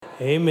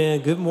Amen.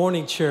 Good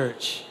morning,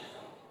 church.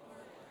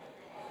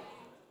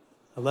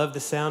 I love the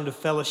sound of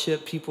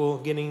fellowship, people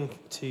getting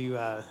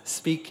to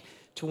speak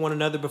to one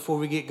another before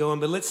we get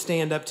going. But let's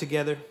stand up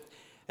together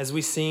as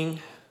we sing.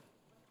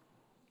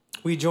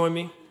 Will you join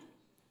me?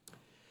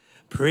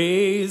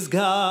 Praise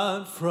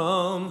God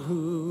from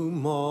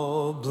whom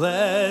all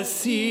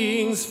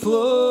blessings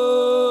flow.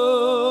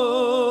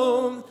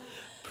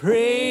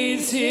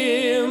 Praise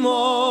Him,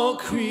 all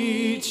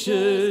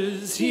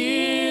creatures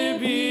here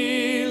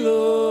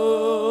below.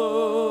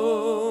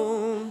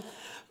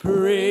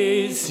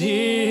 Praise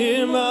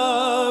Him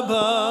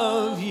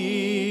above,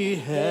 ye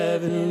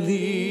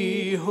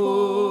heavenly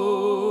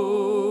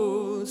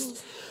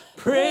hosts.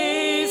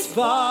 Praise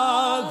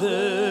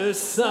Father,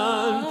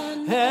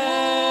 Son,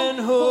 and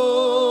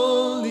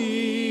Holy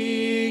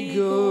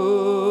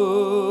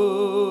Ghost.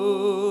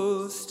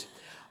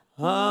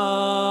 Amen.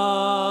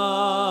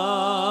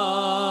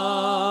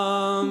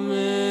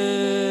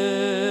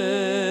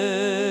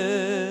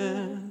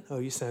 Oh,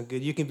 you sound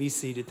good. You can be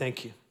seated.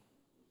 Thank you.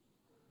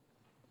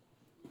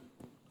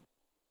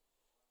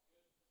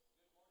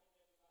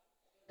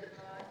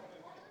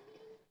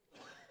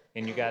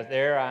 And you guys,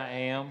 there I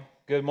am.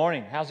 Good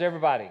morning. How's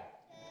everybody?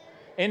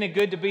 Isn't it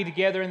good to be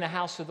together in the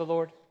house of the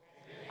Lord?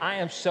 I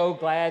am so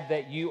glad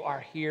that you are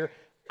here.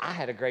 I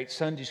had a great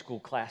Sunday school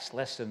class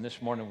lesson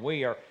this morning.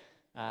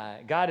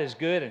 God is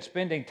good, and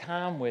spending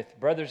time with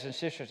brothers and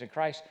sisters in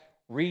Christ,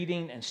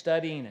 reading and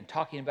studying and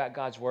talking about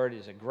God's Word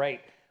is a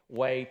great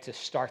way to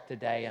start the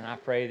day, and I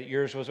pray that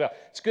yours was well.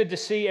 It's good to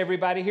see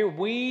everybody here.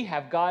 We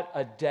have got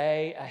a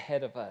day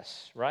ahead of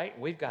us, right?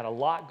 We've got a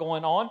lot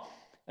going on.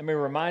 Let me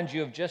remind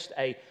you of just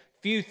a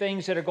few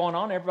things that are going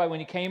on. Everybody,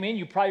 when you came in,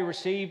 you probably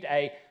received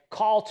a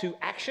call to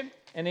action.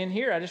 And in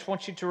here, I just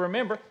want you to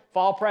remember,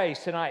 Fall Praise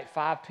tonight,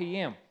 5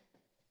 p.m.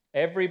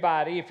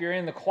 Everybody, if you're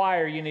in the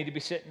choir, you need to be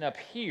sitting up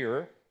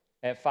here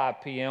at 5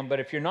 p.m.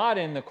 But if you're not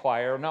in the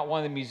choir, or not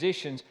one of the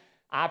musicians,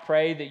 I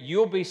pray that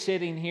you'll be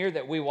sitting here,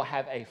 that we will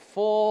have a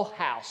full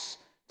house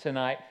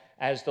tonight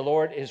as the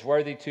Lord is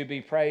worthy to be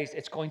praised.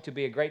 It's going to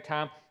be a great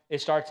time. It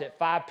starts at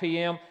 5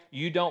 p.m.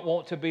 You don't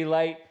want to be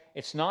late.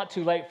 It's not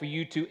too late for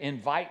you to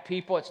invite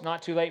people. It's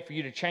not too late for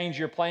you to change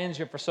your plans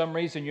if for some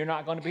reason you're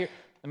not going to be here.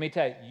 Let me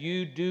tell you,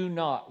 you do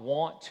not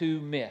want to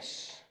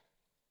miss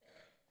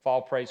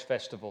Fall Praise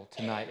Festival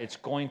tonight. It's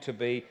going to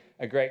be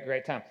a great,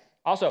 great time.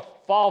 Also,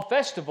 Fall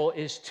Festival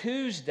is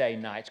Tuesday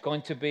night. It's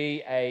going to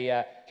be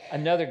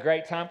another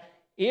great time.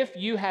 If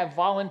you have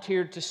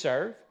volunteered to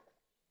serve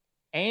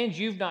and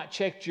you've not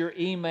checked your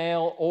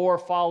email or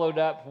followed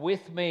up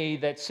with me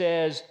that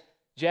says,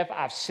 Jeff,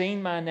 I've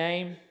seen my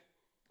name,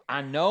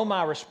 I know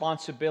my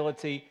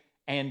responsibility,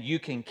 and you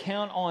can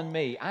count on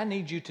me. I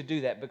need you to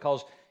do that,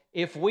 because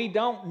if we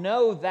don't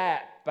know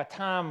that by the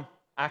time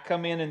I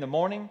come in the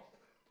morning,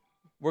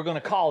 we're going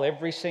to call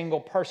every single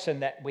person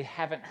that we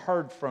haven't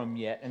heard from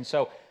yet. And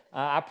so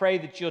I pray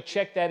that you'll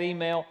check that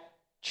email,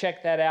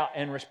 check that out,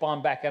 and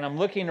respond back. And I'm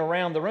looking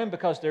around the room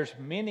because there's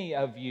many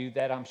of you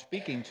that I'm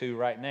speaking to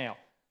right now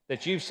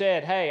that you've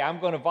said, hey, I'm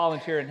going to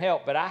volunteer and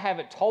help, but I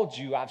haven't told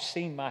you I've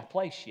seen my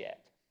place yet.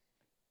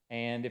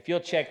 And if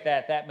you'll check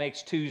that, that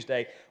makes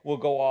Tuesday, we'll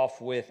go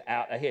off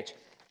without a hitch.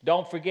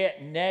 Don't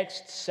forget,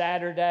 next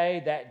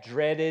Saturday, that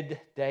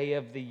dreaded day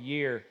of the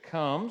year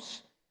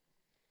comes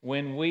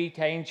when we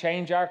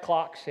change our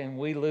clocks and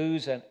we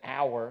lose an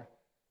hour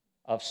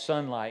of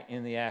sunlight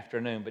in the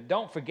afternoon. But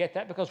don't forget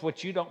that, because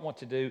what you don't want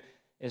to do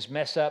is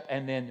mess up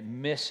and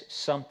then miss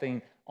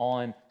something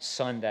on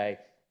Sunday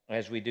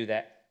as we do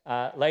that.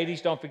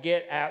 Ladies, don't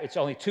forget, it's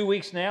only 2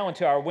 weeks now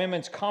until our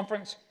women's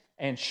conference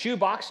and shoe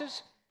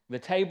boxes. The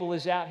table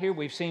is out here.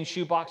 We've seen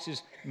shoe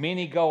boxes,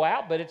 many go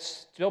out, but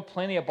it's still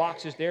plenty of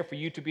boxes there for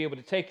you to be able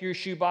to take your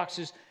shoe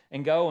boxes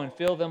and go and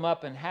fill them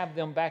up and have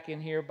them back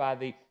in here by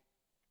the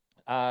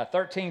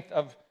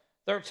 12th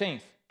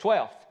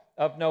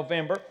of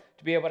November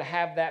to be able to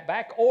have that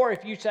back. Or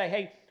if you say,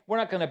 hey, we're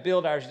not going to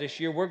build ours this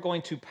year, we're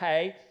going to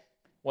pay,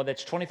 well,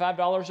 that's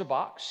 $25 a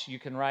box. You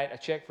can write a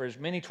check for as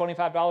many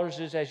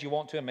 $25 as you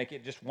want to and make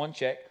it just one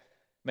check.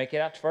 Make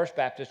it out to First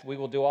Baptist. We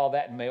will do all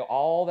that and mail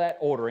all that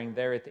ordering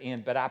there at the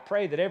end. But I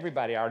pray that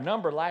everybody, our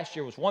number last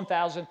year was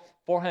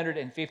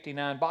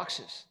 1,459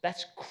 boxes.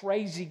 That's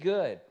crazy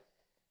good.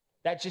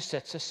 That just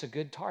sets us a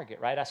good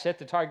target, right? I set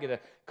the target a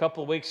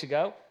couple of weeks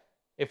ago.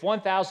 If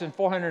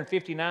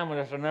 1,459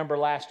 was our number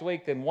last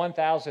week, then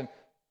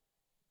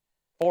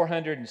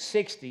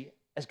 1,460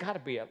 has got to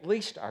be at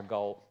least our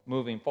goal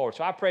moving forward.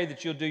 So I pray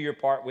that you'll do your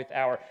part with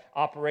our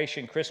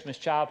Operation Christmas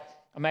Child.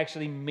 I'm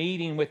actually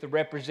meeting with the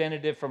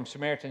representative from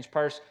Samaritan's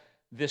Purse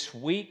this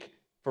week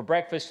for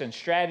breakfast and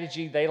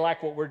strategy. They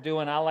like what we're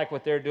doing. I like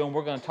what they're doing.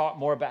 We're going to talk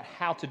more about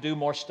how to do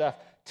more stuff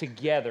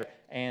together.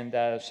 And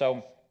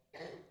so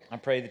I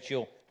pray that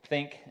you'll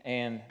think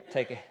and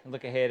take a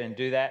look ahead and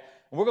do that.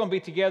 We're going to be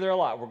together a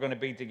lot. We're going to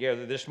be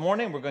together this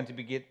morning. We're going to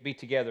be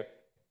together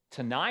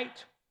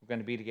tonight. We're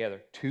going to be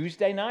together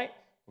Tuesday night.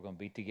 We're going to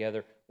be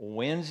together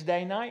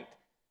Wednesday night.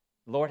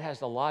 The Lord has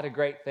a lot of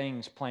great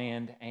things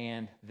planned,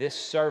 and this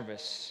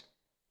service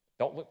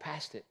Don't look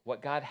past it.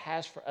 What God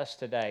has for us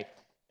today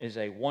is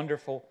a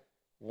wonderful,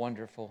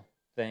 wonderful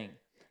thing.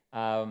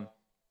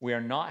 We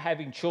are not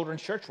having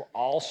children's church. We're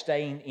all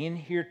staying in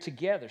here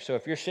together. So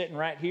if you're sitting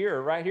right here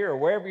or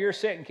wherever you're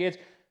sitting, kids,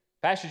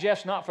 Pastor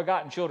Jeff's not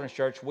forgotten children's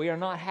church. We are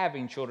not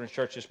having children's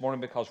church this morning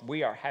because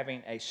we are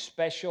having a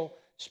special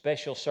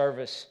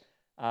service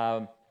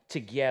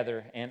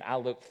together, and I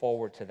look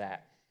forward to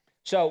that.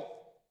 So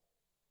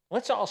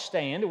let's all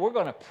stand. We're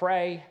going to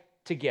pray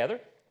together.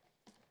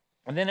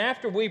 And then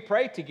after we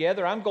pray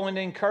together, I'm going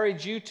to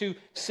encourage you to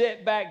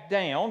sit back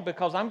down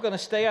because I'm going to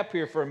stay up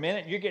here for a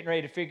minute. You're getting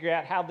ready to figure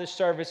out how this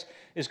service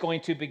is going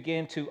to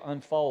begin to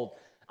unfold.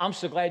 I'm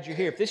so glad you're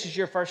here. If this is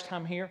your first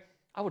time here,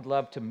 I would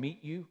love to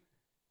meet you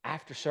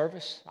after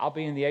service. I'll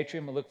be in the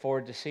atrium. I look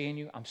forward to seeing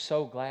you. I'm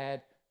so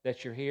glad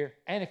that you're here.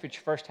 And if it's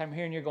your first time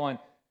here and you're going,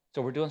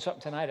 so we're doing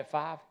something tonight at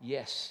 5?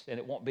 Yes, and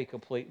it won't be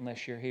complete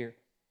unless you're here.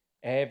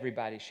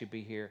 Everybody should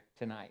be here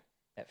tonight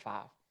at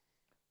 5.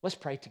 Let's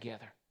pray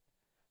together.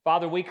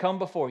 Father, we come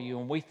before you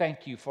and we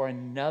thank you for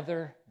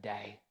another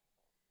day.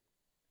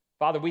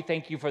 Father, we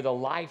thank you for the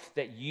life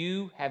that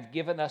you have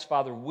given us.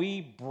 Father, we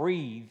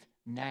breathe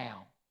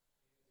now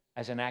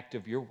as an act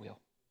of your will.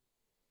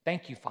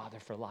 Thank you, Father,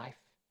 for life.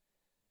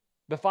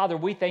 But Father,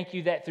 we thank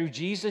you that through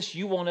Jesus,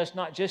 you want us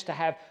not just to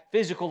have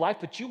physical life,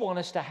 but you want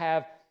us to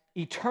have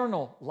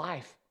eternal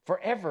life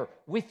forever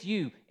with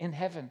you in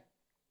heaven.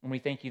 And we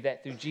thank you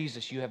that through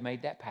Jesus, you have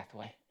made that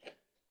pathway.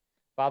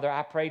 Father,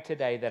 I pray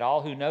today that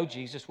all who know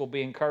Jesus will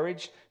be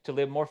encouraged to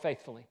live more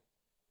faithfully.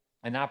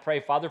 And I pray,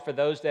 Father, for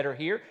those that are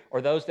here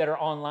or those that are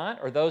online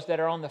or those that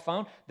are on the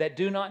phone that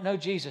do not know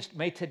Jesus,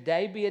 may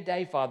today be a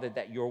day, Father,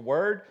 that your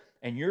word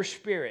and your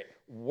spirit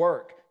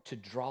work to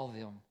draw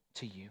them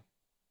to you.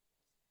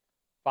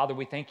 Father,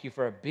 we thank you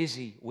for a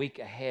busy week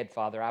ahead,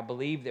 Father. I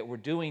believe that we're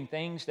doing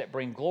things that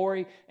bring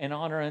glory and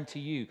honor unto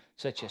you,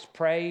 such as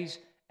praise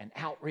and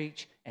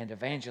outreach and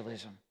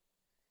evangelism.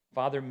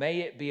 Father,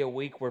 may it be a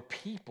week where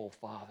people,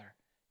 Father,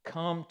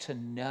 come to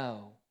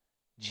know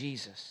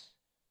Jesus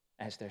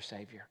as their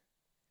Savior.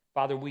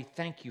 Father, we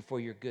thank you for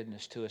your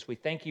goodness to us. We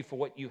thank you for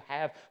what you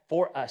have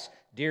for us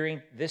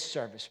during this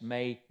service.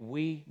 May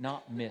we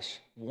not miss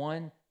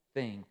one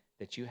thing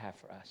that you have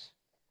for us.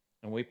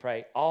 And we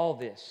pray all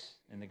this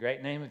in the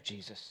great name of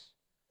Jesus.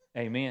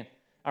 Amen.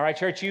 All right,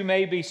 church, you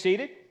may be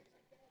seated.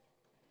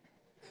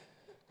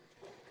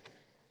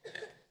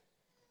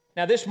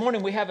 Now, this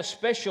morning we have a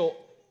special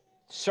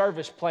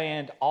service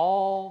planned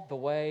all the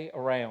way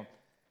around.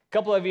 A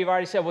couple of you have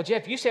already said, well,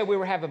 Jeff, you said we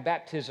were having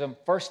baptism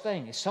first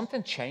thing. Has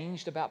something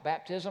changed about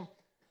baptism?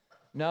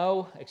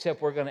 No,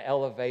 except we're going to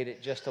elevate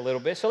it just a little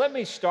bit. So let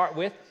me start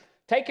with,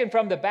 taken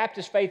from the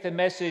Baptist Faith and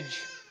Message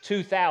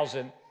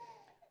 2000,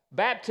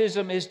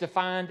 baptism is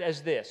defined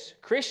as this.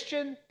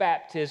 Christian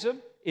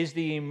baptism is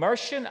the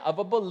immersion of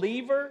a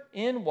believer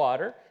in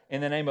water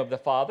in the name of the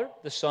Father,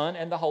 the Son,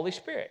 and the Holy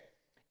Spirit.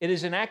 It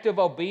is an act of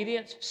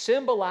obedience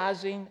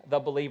symbolizing the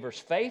believer's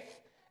faith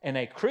in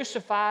a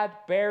crucified,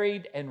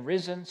 buried, and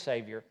risen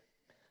Savior.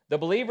 The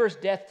believer's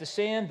death to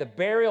sin, the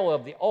burial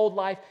of the old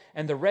life,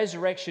 and the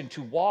resurrection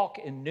to walk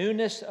in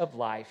newness of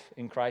life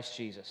in Christ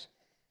Jesus.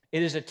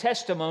 It is a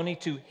testimony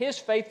to his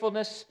faith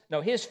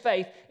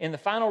in the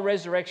final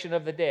resurrection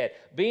of the dead.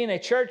 Being a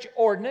church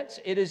ordinance,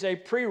 it is a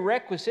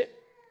prerequisite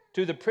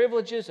to the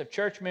privileges of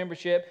church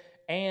membership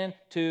and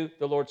to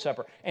the Lord's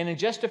Supper. And in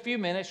just a few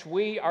minutes,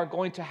 we are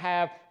going to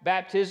have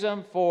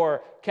baptism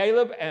for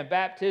Caleb and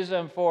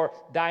baptism for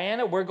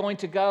Diana. We're going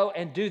to go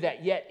and do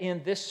that yet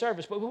in this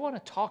service, but we want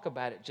to talk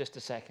about it just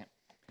a second.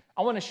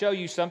 I want to show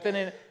you something,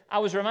 and I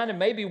was reminded,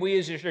 maybe we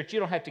as a church,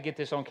 you don't have to get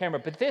this on camera,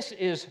 but this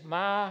is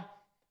my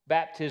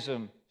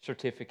baptism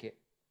certificate.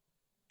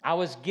 I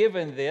was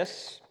given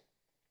this.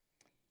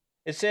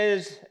 It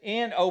says,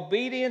 in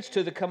obedience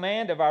to the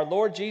command of our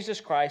Lord Jesus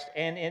Christ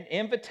and in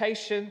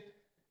imitation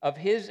of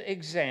his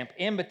example,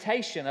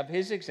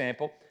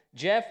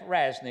 Jeff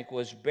Rasnick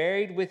was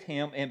buried with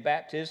him in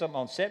baptism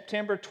on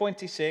September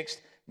 26,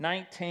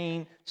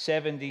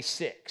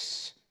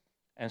 1976.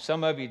 And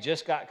some of you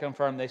just got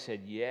confirmed. They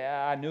said,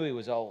 yeah, I knew he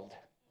was old.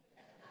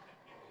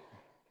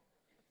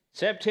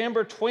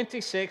 September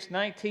 26,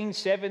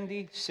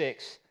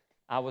 1976,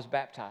 I was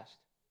baptized.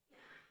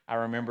 I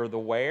remember the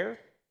where.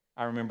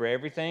 I remember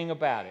everything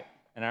about it.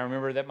 And I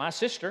remember that my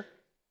sister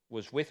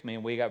was with me,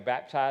 and we got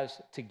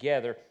baptized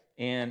together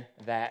in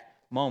that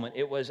moment.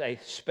 It was a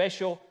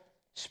special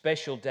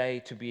day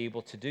to be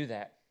able to do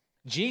that.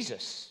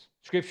 Jesus,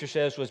 Scripture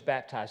says, was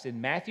baptized. In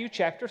Matthew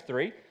chapter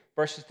 3,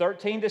 verses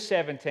 13 to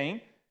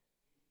 17,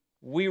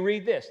 we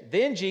read this.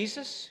 Then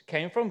Jesus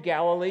came from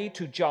Galilee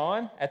to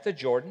John at the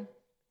Jordan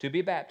to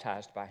be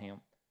baptized by him.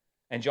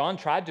 And John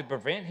tried to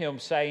prevent him,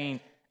 saying,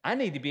 I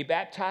need to be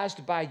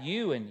baptized by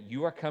you, and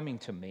you are coming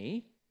to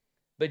me?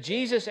 But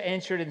Jesus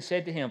answered and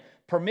said to him,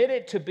 permit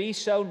it to be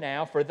so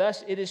now, for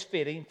thus it is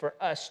fitting for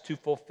us to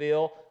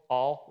fulfill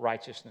all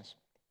righteousness.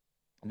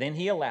 Then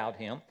he allowed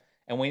him,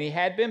 and when he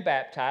had been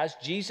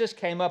baptized, Jesus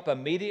came up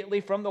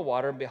immediately from the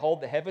water, and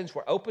behold, the heavens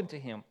were opened to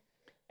him.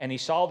 And he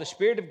saw the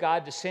Spirit of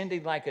God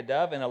descending like a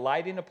dove and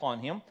alighting upon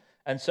him.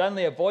 And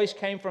suddenly a voice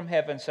came from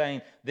heaven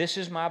saying, "This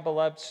is my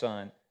beloved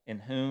Son, in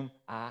whom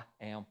I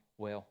am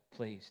well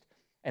pleased."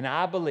 And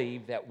I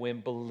believe that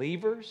when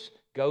believers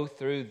go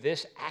through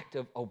this act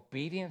of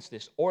obedience,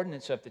 this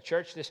ordinance of the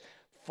church, this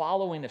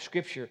following of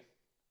Scripture,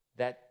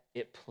 that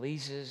it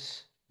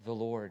pleases the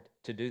Lord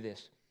to do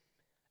this.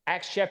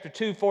 Acts chapter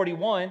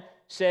 2:41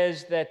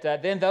 says that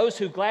then those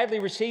who gladly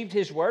received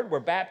his word were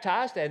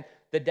baptized, and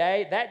that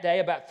day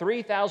about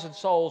 3,000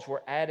 souls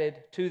were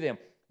added to them.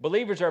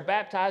 Believers are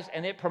baptized,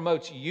 and it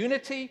promotes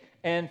unity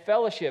and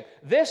fellowship.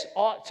 This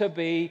ought to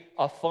be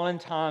a fun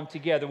time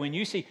together. When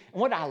you see,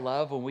 and what I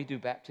love when we do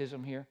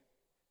baptism here,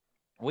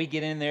 we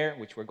get in there,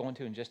 which we're going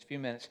to in just a few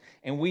minutes,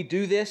 and we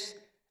do this,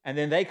 and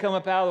then they come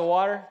up out of the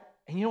water.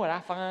 And you know what I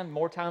find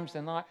more times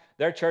than not?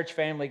 Their church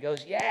family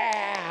goes,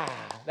 "Yeah,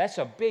 that's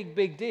a big,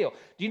 big deal."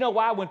 Do you know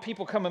why? When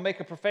people come and make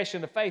a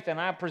profession of faith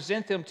and I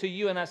present them to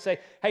you and I say,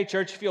 "Hey,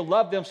 church, if you'll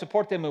love them,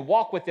 support them, and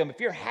walk with them,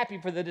 if you're happy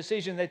for the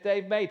decision that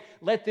they've made,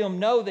 let them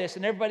know this."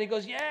 And everybody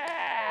goes,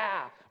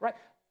 "Yeah," right?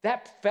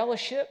 That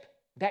fellowship,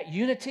 that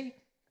unity,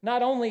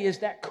 not only is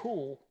that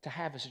cool to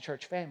have as a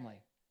church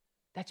family,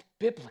 that's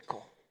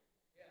biblical.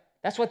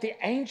 That's what the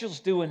angels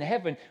do in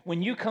heaven.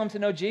 When you come to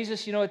know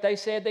Jesus, you know what they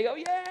said? They go,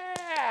 "Yeah."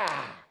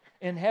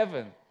 In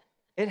heaven.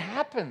 It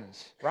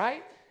happens,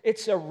 right?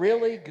 It's a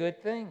really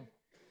good thing.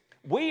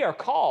 We are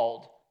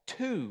called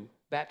to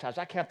baptize.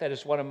 I count that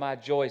as one of my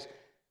joys.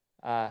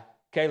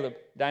 Caleb,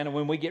 Diana,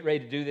 when we get ready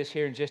to do this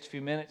here in just a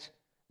few minutes,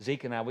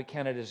 Zeke and I, we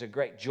count it as a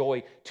great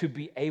joy to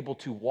be able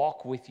to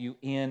walk with you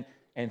in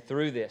and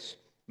through this.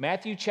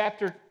 Matthew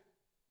chapter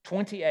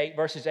 28,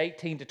 verses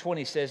 18 to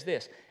 20 says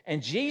this,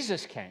 "And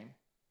Jesus came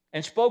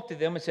and spoke to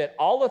them and said,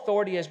 'All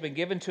authority has been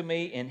given to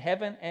me in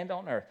heaven and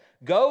on earth.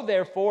 Go,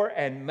 therefore,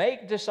 and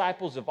make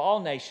disciples of all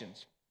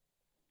nations,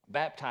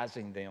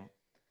 baptizing them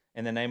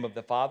in the name of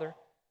the Father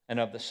and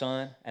of the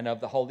Son and of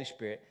the Holy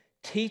Spirit,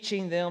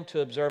 teaching them to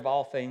observe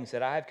all things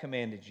that I have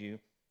commanded you.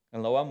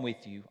 And lo, I'm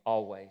with you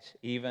always,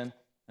 even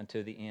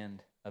unto the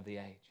end of the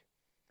age.'"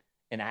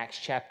 In Acts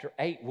chapter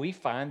 8, we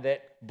find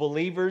that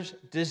believers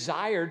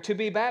desired to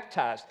be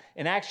baptized.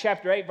 In Acts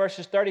chapter 8,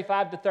 verses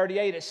 35 to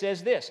 38, it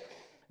says this,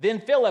 "Then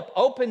Philip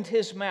opened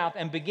his mouth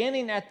and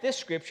beginning at this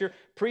scripture,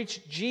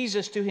 preached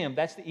Jesus to him."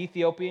 That's the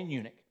Ethiopian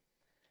eunuch.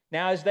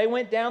 "Now as they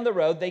went down the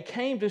road, they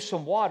came to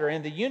some water,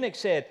 and the eunuch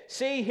said,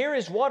 'See, here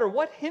is water.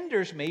 What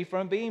hinders me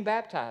from being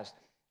baptized?'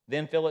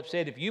 Then Philip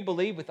said, 'If you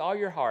believe with all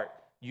your heart,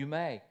 you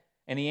may.'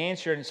 And he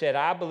answered and said,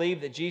 'I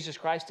believe that Jesus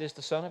Christ is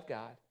the Son of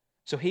God.'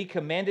 So he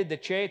commanded the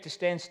chariot to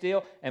stand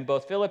still, and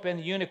both Philip and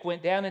the eunuch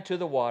went down into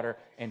the water,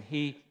 and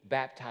he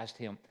baptized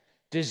him."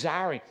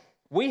 Desiring.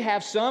 We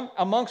have some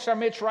amongst our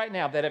midst right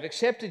now that have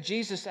accepted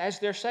Jesus as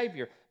their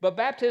Savior, but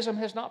baptism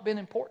has not been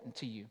important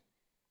to you.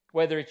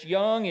 Whether it's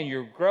young and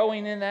you're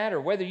growing in that, or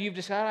whether you've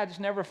decided, "I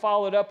just never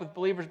followed up with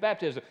believers'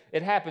 baptism."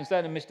 It happens,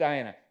 doesn't it, Miss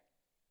Diana?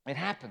 It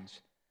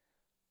happens.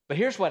 But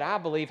here's what I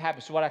believe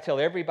happens, what I tell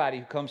everybody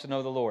who comes to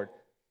know the Lord.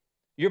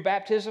 Your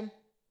baptism,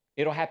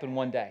 it'll happen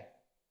one day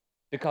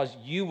because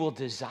you will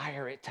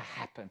desire it to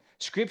happen.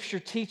 Scripture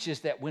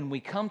teaches that when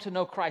we come to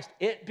know Christ,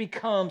 it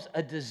becomes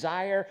a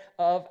desire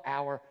of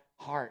our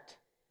heart.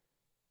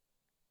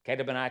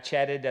 Caleb and I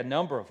chatted a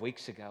number of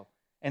weeks ago,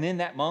 and in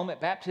that moment,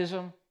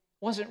 baptism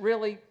wasn't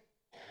really,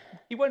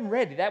 he wasn't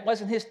ready. That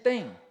wasn't his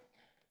thing.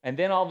 And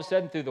then all of a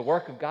sudden, through the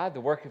work of God,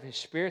 the work of his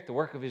Spirit, the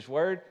work of his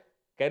Word,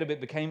 Caleb,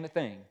 it became the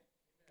thing.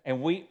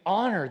 And we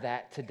honor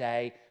that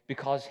today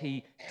because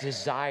he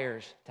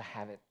desires to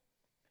have it.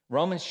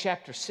 Romans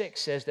chapter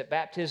 6 says that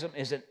baptism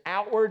is an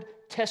outward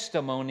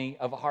testimony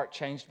of a heart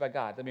changed by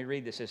God. Let me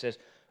read this. It says,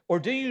 "Or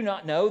do you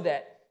not know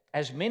that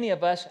as many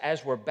of us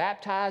as were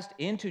baptized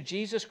into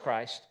Jesus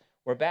Christ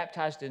were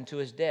baptized into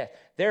his death?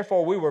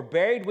 Therefore we were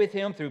buried with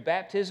him through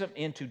baptism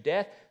into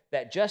death,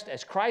 that just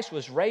as Christ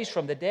was raised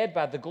from the dead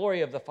by the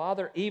glory of the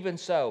Father, even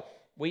so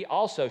we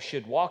also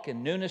should walk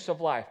in newness of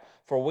life.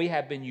 For we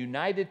have been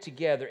united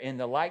together in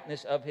the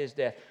likeness of his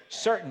death.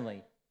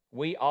 Certainly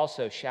we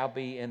also shall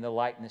be in the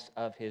likeness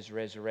of his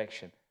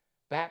resurrection."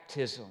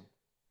 Baptism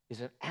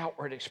is an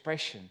outward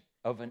expression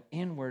of an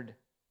inward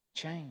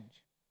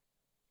change.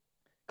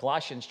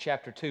 Colossians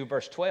chapter 2,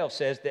 verse 12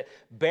 says that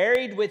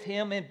buried with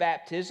him in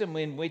baptism,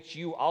 in which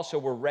you also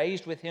were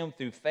raised with him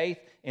through faith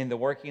in the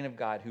working of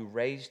God, who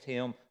raised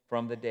him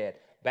from the dead.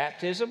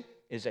 Baptism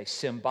is a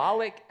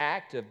symbolic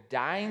act of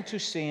dying to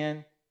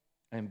sin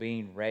and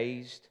being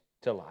raised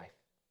to life.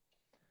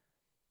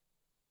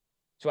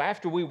 So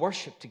after we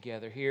worship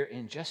together here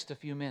in just a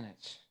few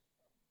minutes,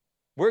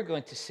 we're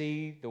going to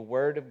see the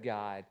Word of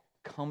God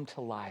come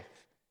to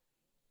life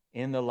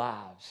in the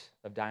lives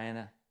of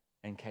Diana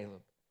and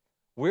Caleb.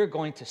 We're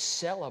going to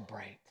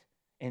celebrate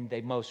in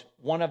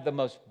one of the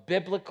most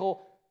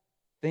biblical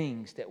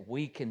things that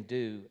we can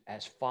do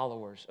as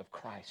followers of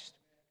Christ.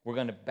 We're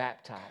going to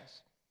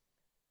baptize.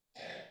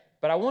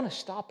 But I want to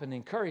stop and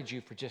encourage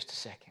you for just a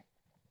second.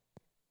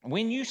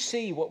 When you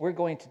see what we're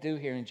going to do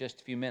here in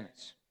just a few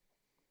minutes,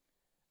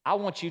 I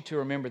want you to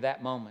remember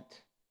that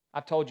moment.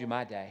 I've told you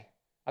my day.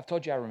 I've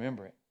told you I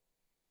remember it.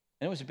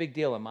 And it was a big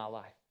deal in my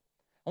life.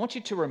 I want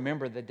you to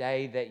remember the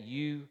day that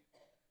you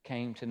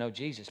came to know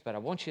Jesus, but I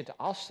want you to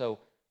also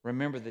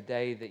remember the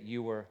day that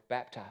you were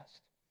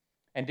baptized.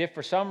 And if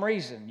for some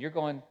reason you're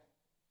going,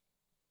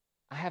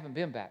 I haven't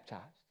been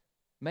baptized,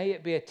 may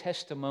it be a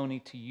testimony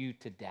to you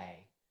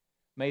today.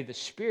 May the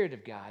Spirit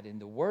of God and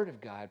the Word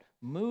of God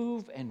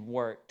move and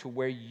work to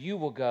where you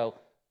will go,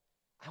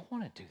 I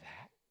want to do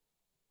that.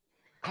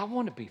 I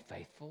want to be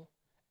faithful.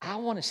 I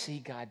want to see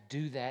God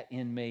do that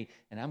in me,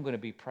 and I'm going to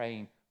be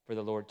praying for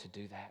the Lord to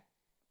do that.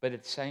 But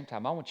at the same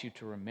time, I want you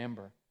to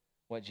remember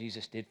what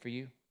Jesus did for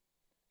you,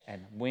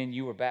 and when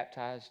you were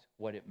baptized,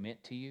 what it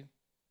meant to you.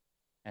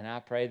 And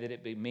I pray that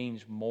it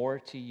means more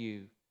to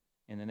you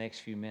in the next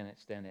few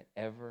minutes than it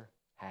ever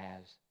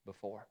has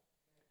before.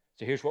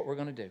 So here's what we're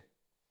going to do.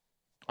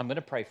 I'm going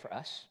to pray for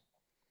us,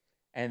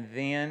 and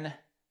then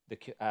the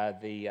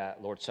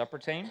Lord's Supper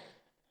team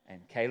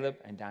and Caleb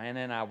and Diana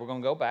and I, we're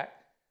going to go back.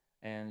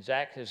 And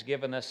Zach has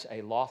given us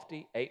a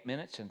lofty 8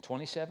 minutes and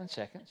 27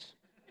 seconds.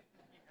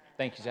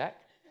 Thank you, Zach,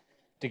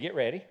 to get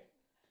ready.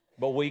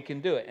 But we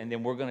can do it. And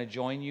then we're going to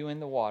join you in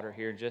the water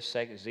here in just a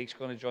second. Zeke's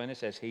going to join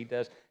us as he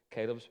does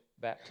Caleb's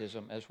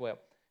baptism as well.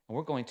 And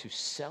we're going to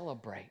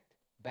celebrate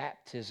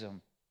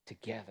baptism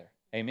together.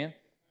 Amen?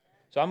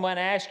 So I'm going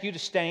to ask you to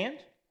stand.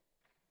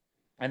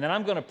 And then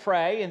I'm going to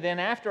pray. And then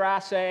after I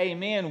say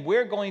amen,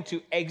 we're going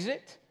to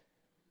exit.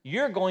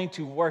 You're going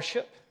to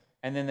worship.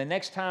 And then the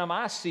next time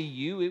I see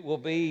you, it will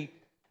be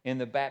in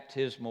the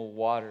baptismal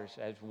waters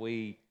as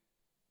we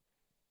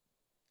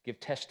give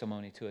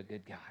testimony to a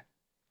good God.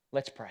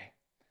 Let's pray.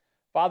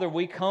 Father,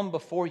 we come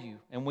before you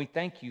and we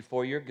thank you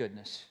for your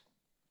goodness.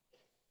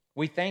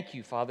 We thank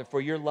you, Father,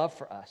 for your love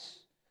for us.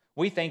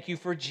 We thank you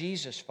for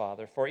Jesus,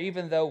 Father, for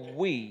even though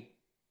we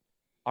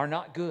are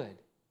not good,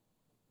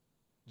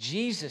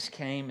 Jesus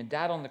came and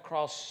died on the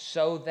cross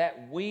so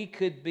that we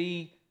could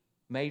be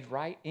made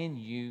right in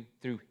you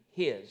through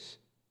his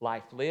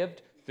life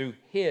lived, through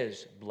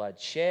his blood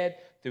shed,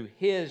 through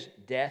his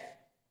death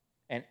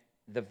and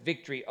the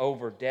victory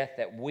over death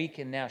that we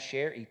can now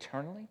share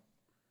eternally.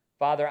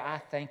 Father, I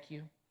thank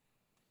you.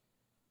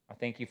 I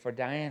thank you for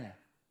Diana.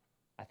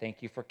 I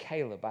thank you for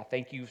Caleb. I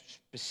thank you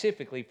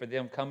specifically for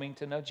them coming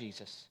to know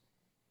Jesus.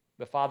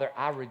 But Father,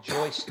 I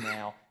rejoice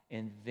now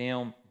in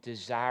them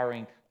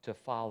desiring to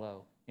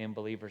follow in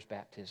believers'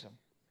 baptism.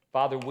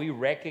 Father, we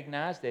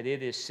recognize that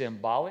it is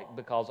symbolic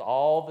because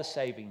all the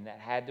saving that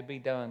had to be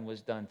done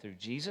was done through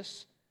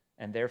Jesus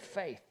and their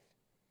faith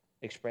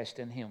expressed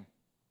in him.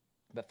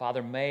 But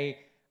Father, may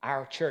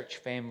our church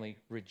family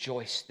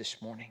rejoice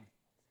this morning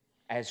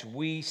as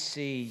we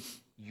see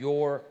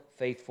your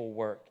faithful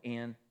work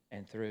in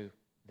and through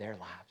their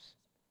lives.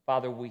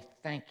 Father, we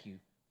thank you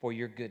for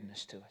your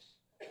goodness to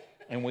us.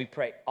 And we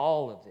pray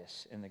all of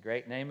this in the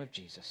great name of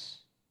Jesus.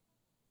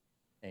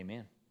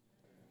 Amen.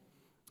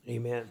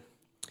 Amen.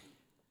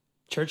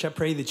 Church, I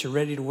pray that you're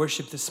ready to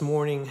worship this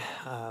morning.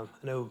 I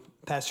know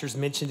pastors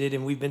mentioned it,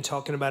 and we've been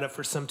talking about it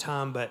for some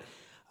time, but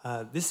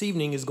this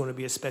evening is going to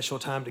be a special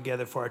time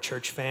together for our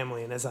church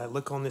family. And as I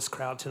look on this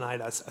crowd tonight,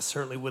 I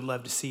certainly would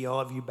love to see all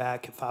of you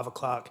back at 5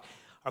 o'clock.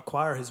 Our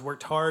choir has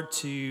worked hard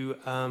to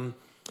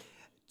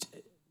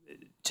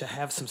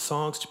have some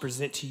songs to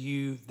present to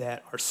you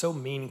that are so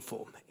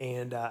meaningful.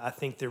 And I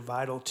think they're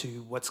vital to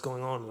what's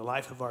going on in the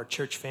life of our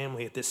church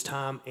family at this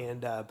time.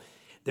 And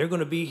they're going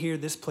to be here.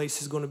 This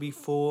place is going to be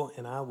full,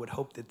 and I would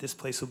hope that this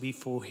place will be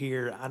full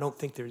here. I don't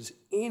think there's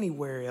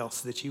anywhere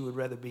else that you would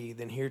rather be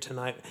than here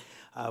tonight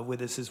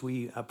with us as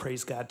we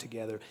praise God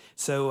together.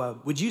 So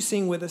would you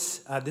sing with us?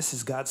 This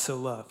is God So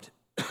Loved.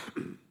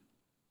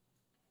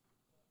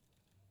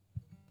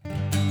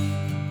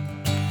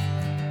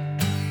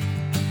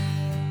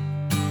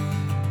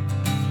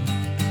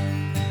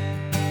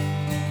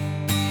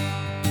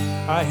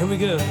 All right, here we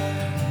go.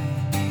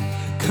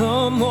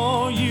 Come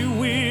all you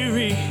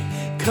weary,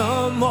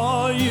 come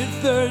all you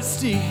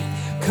thirsty,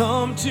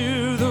 come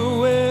to the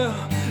well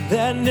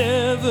that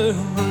never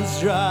runs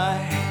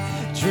dry.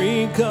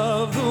 Drink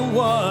of the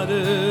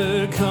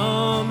water,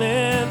 come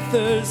and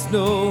thirst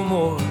no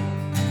more.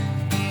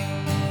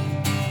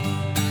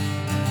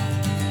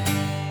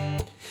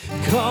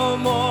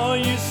 Come all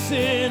you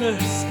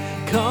sinners,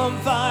 come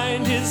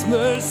find his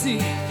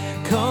mercy.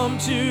 Come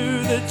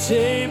to the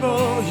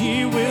table,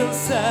 he will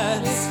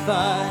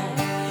satisfy.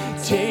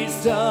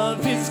 Taste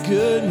of his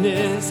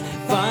goodness,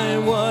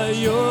 find what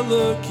you're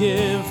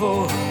looking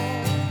for.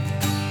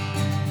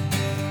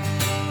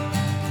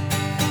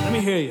 Let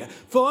me hear you.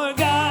 For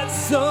God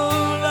so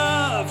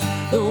loved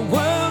the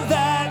world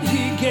that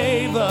he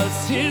gave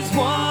us his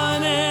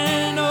one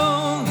and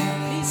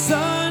only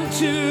Son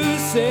to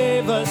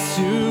save us.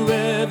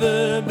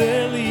 Whoever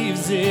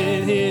believes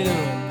in him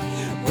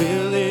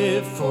will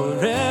live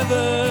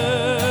forever.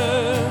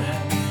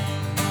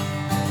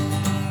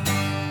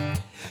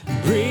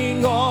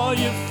 Bring all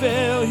your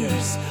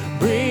failures,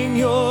 bring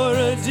your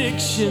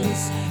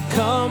addictions.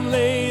 Come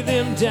lay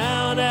them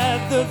down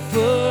at the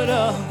foot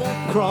of the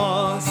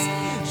cross.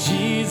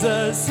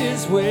 Jesus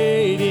is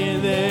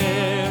waiting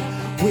there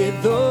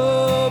with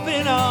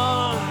open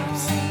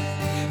arms.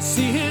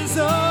 See his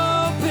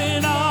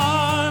open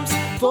arms.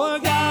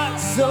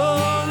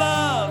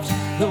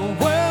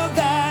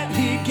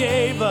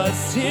 gave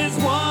us his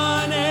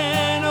one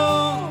and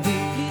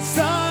only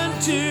Son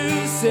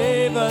to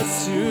save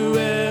us.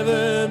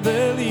 Whoever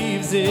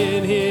believes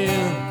in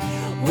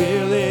him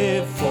will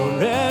live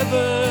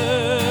forever.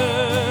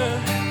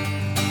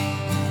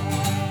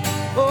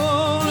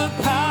 Oh, the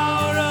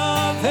power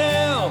of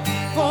hell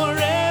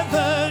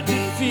forever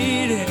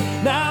defeated.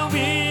 Now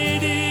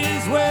it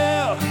is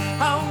well.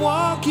 I'm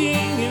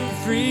walking in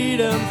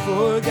freedom,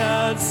 for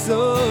God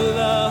so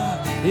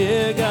loved,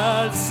 yeah,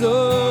 God so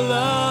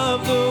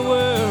loved the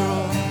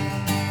world.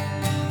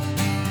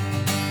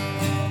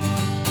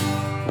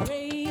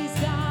 Praise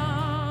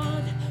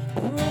God,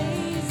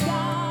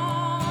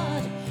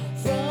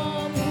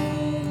 from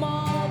whom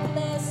all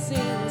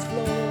blessings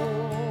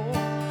flow.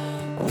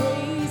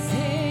 Praise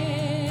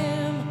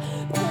Him,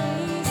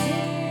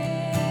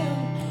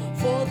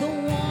 for the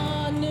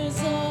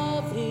wonders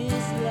of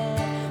His love.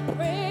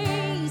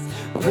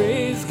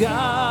 Praise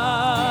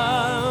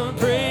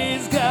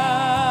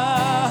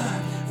God,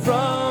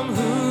 from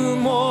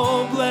whom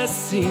all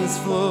blessings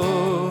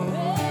flow.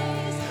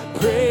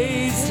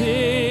 Praise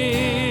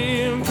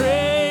Him,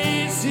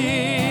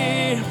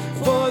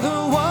 for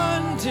the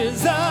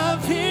wonders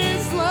of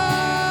His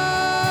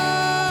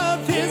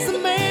love, His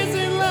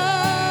amazing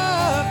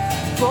love.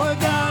 For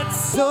God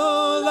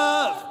so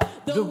loved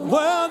the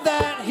world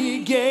that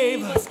He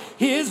gave us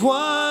His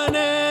one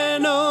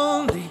and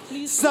only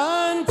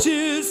Son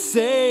to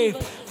save.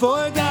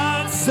 For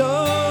God so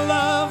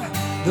loved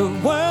the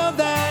world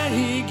that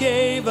He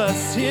gave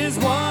us His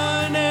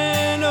one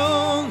and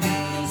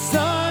only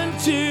Son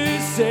to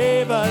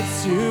save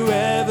us.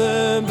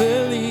 Whoever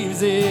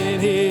believes in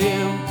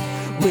Him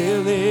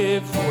will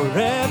live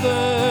forever.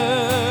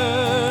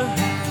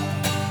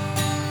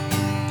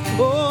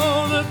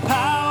 Oh, the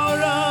power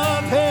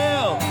of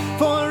hell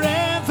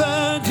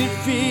forever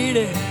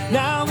defeated.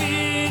 Now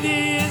it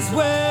is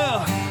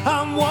well.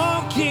 I'm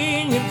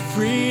walking in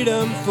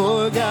freedom,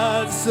 for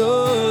God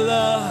so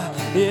loved,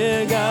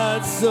 yeah,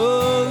 God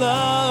so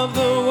loved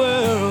the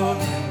world.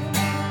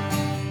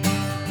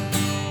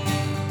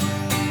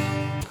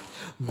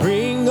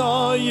 Bring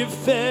all your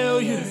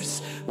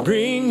failures,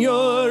 bring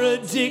your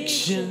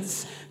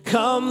addictions.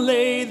 Come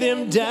lay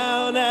them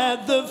down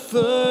at the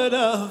foot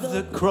of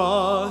the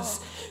cross.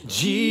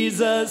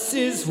 Jesus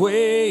is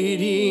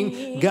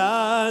waiting.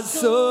 God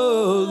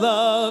so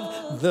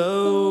loved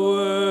the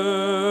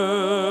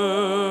world.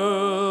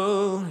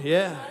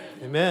 Yeah,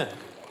 amen.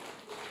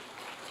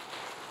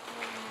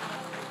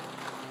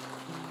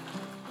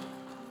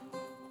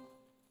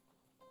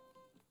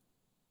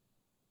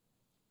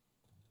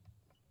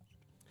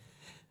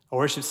 Our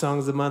worship song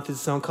of the month is a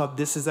song called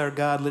This Is Our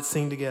God. Let's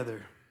sing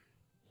together.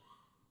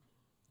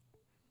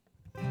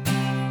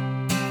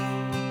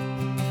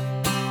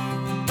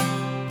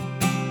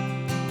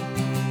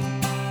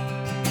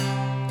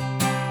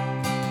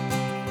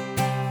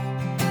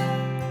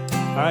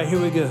 All right, here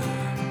we go.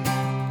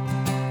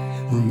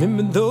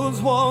 Remember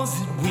those walls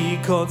that we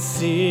called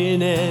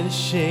sin and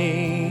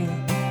shame.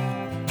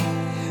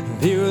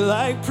 They were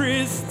like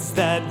prisons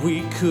that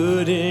we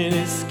couldn't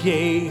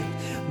escape.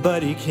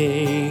 But He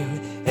came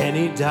and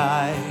He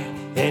died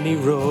and He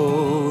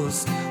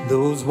rose.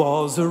 Those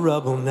walls are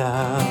rubble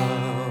now.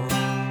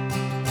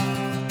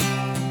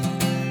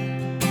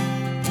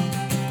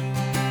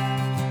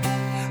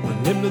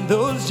 Remember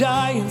those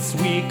giants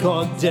we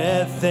called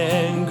death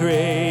and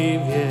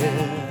grave,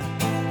 yeah.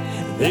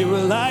 They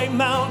were like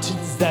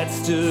mountains that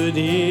stood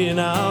in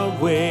our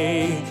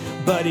way.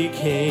 But He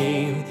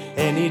came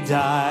and He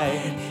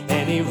died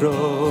and He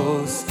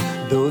rose.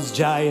 Those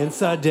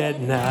giants are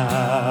dead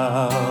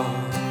now.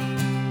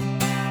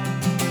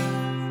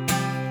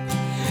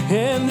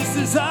 And this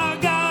is our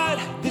God,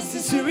 this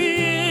is who He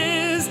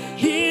is.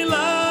 He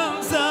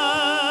loves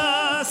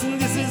us. And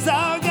this is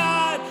our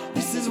God,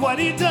 this is what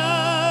He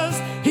does.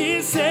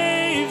 He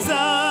saves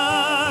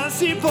us.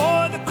 He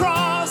bore the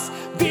cross,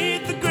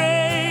 beat the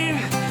grave.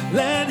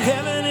 Let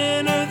heaven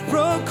and earth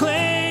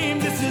proclaim,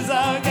 this is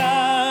our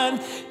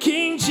God,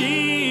 King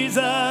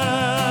Jesus.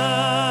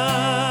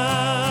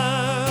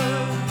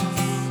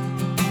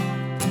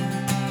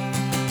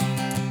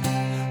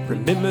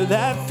 Remember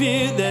that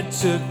fear that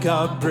took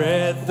our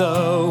breath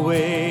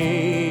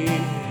away.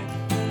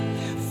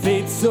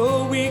 Faith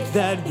so weak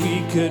that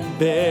we could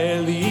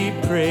barely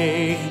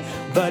pray.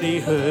 But He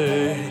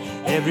heard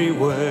every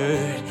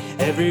word,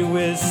 every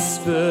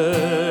whisper.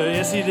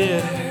 Yes, He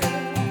did.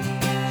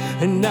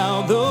 And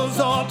now those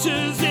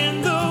altars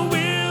in the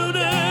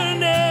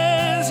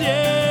wilderness,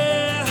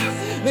 yeah,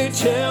 they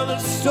tell the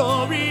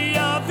story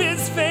of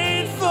His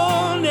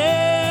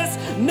faithfulness.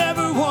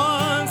 Never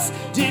once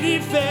did He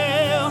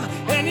fail,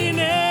 and He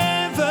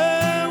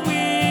never will.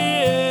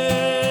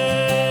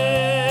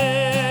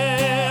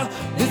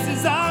 This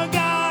is our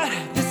God,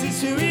 this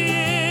is who He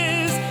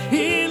is.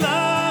 He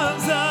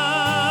loves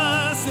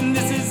us, and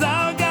this is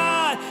our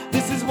God,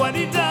 this is what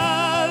He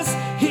does.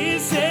 He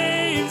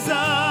saves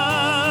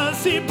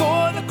us. He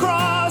bore the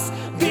cross,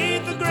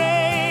 beat the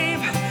grave.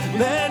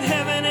 Let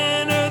heaven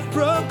and earth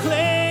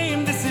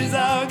proclaim, this is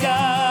our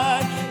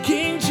God,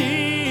 King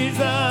Jesus.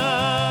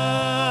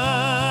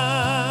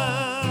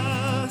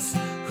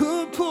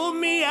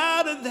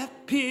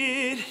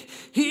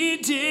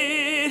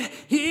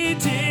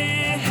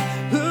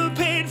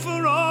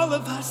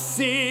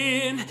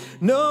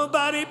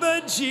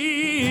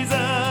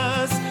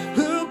 Jesus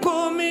who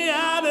pulled me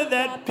out of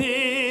that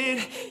pit.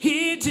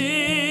 He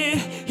did,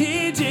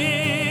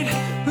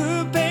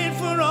 who paid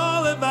for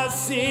all of our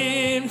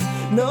sins.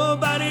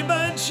 Nobody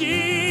but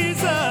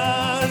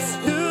Jesus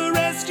who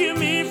rescued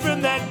me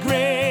from that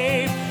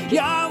grave.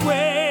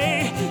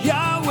 Yahweh,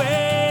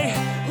 Yahweh,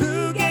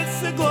 who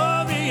gets the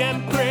glory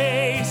and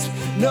praise.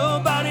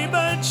 Nobody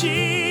but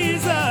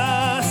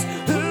Jesus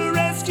who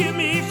rescued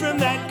me from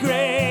that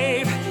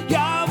grave.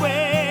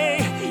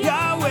 Yahweh,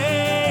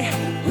 Yahweh,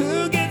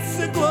 who gets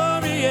the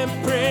glory and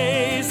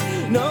praise.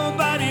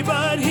 Nobody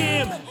but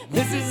Him.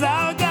 This is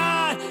our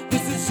God.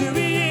 This is who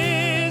He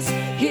is.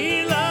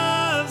 He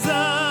loves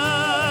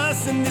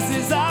us. And this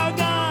is our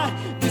God.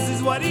 This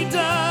is what He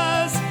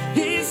does.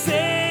 He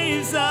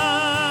saves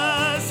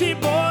us. He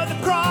bore the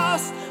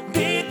cross,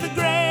 beat the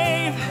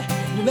grave.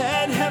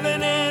 Let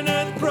heaven and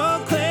earth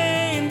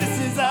proclaim. This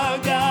is our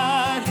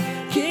God,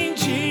 King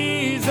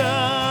Jesus.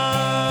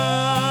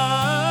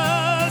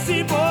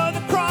 He bore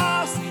the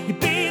cross, He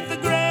beat the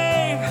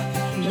grave.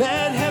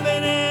 Let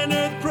heaven and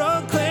earth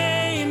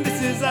proclaim.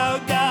 This is our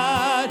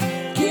God,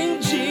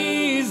 King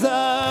Jesus.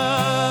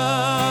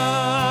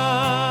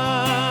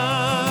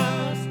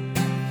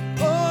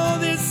 Oh,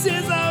 this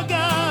is our God.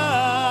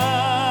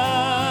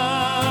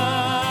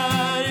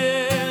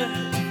 Yeah.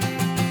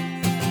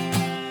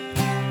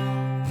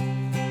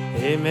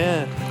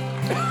 Amen.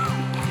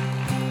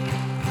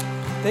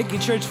 Thank you,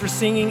 church, for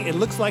singing. It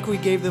looks like we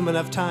gave them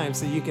enough time,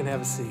 so you can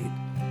have a seat.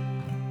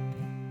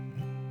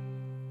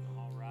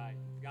 All right.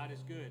 God is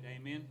good.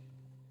 Amen.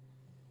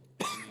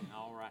 Amen.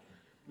 All right.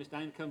 Miss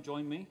Diane, come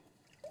join me.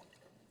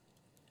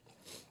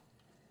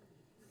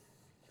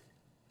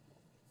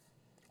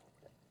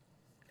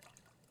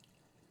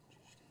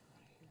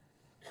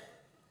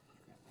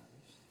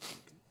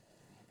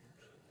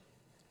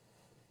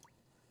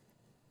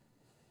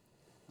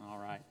 All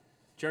right.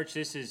 Church,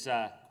 this is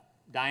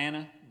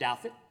Diana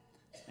Douthit,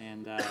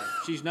 and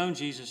she's known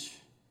Jesus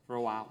for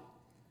a while,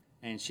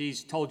 and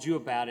she's told you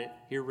about it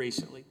here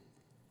recently.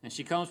 And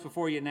she comes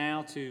before you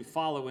now to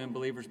follow in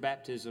believer's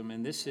baptism,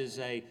 and this is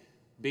a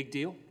big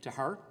deal to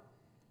her.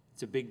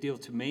 It's a big deal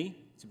to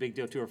me. It's a big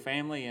deal to her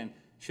family, and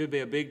should be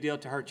a big deal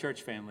to her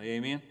church family.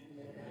 Amen?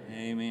 Amen.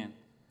 Amen.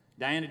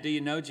 Diana, do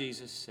you know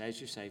Jesus as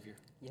your Savior?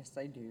 Yes,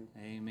 I do.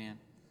 Amen.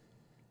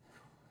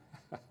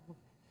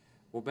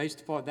 Well,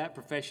 based upon that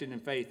profession and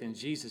faith in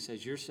Jesus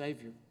as your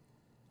Savior,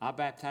 I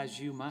baptize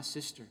you, my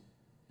sister,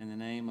 in the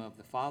name of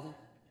the Father,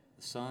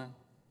 the Son,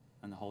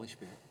 and the Holy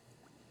Spirit.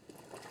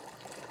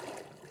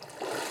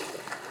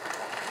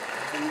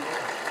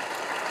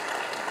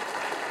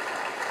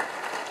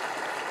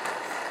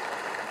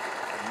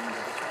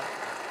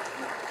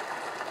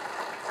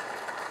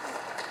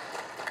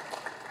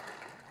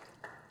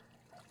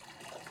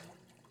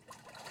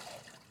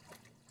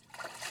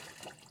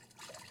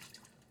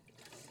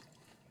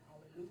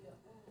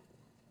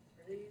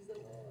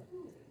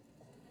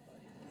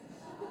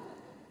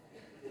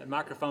 That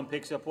microphone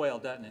picks up well,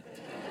 doesn't it?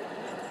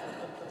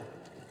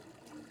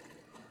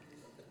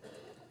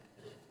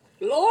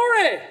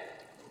 Glory!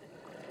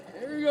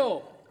 There we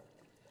go.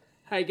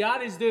 Hey,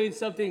 God is doing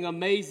something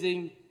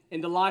amazing in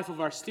the life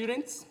of our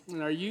students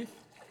and our youth.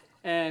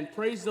 And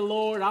praise the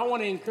Lord, I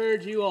want to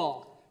encourage you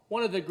all.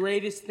 One of the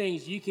greatest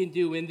things you can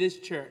do in this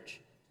church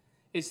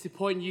is to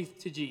point youth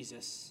to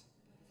Jesus.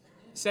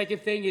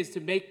 Second thing is to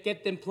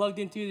get them plugged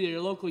into their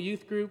local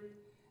youth group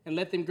and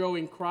let them grow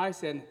in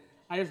Christ. And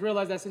I just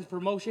realized that since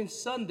Promotion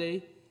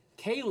Sunday,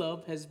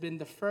 Caleb has been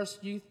the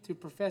first youth to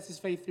profess his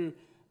faith through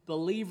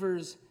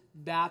believer's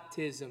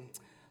baptism.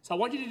 So I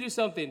want you to do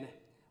something.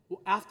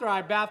 After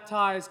I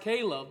baptize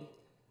Caleb,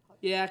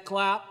 yeah,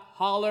 clap,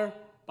 holler,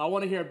 but I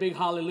want to hear a big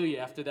hallelujah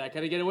after that.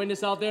 Can I get a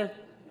witness out there?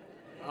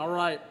 All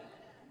right.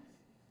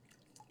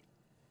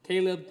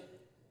 Caleb,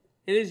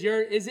 is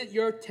it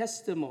your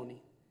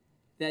testimony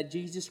that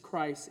Jesus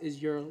Christ is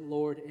your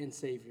Lord and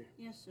Savior?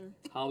 Yes, sir.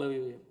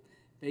 Hallelujah.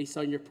 Based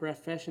on your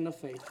profession of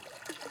faith,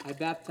 I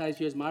baptize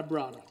you as my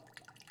brother. In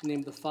the name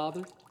of the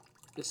Father,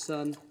 the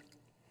Son,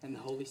 and the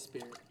Holy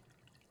Spirit.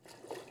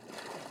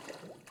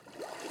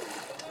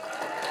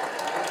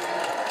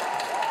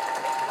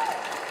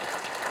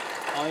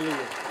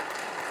 Hallelujah.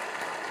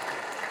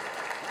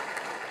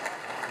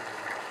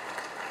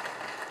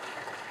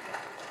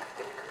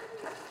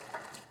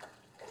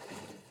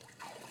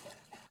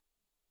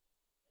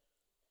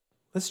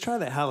 Let's try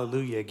that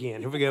hallelujah again.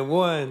 Here we go.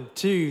 1,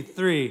 2,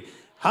 3.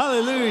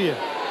 Hallelujah.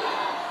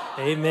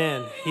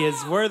 Amen. He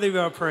is worthy of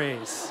our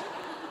praise.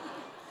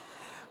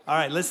 All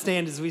right, let's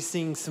stand as we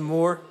sing some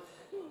more.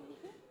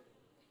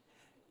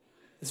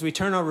 As we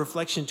turn our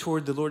reflection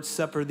toward the Lord's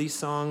Supper, these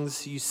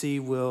songs you see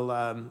will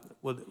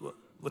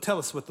tell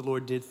us what the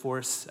Lord did for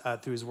us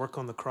through His work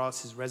on the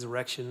cross, His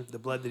resurrection, the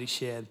blood that He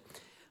shed.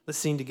 Let's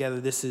sing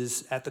together. This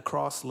is At the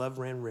Cross, Love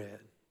Ran Red.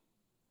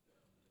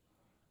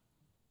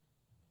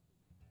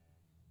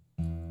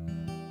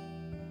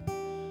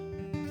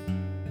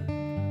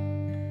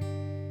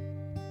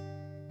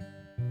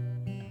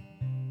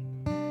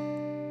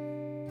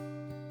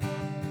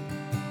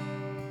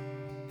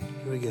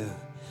 Here we go.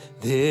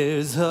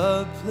 There's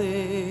a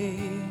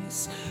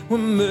place where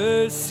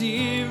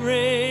mercy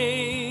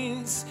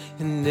reigns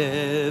and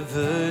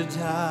never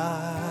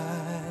dies.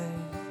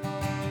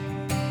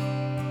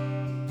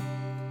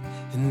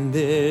 And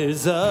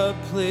there's a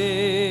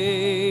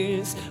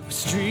place where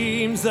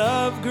streams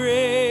of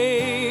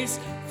grace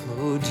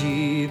flow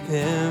deep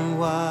and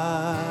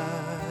wide.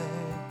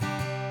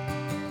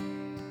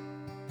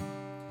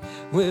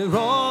 Where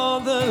all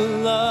the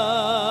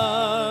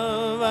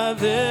love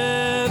I've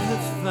ever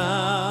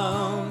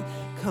found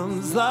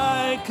comes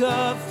like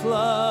a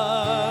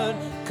flood,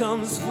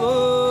 comes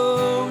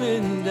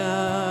flowing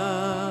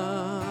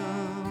down.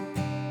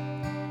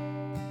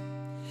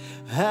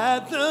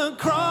 At the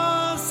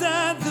cross,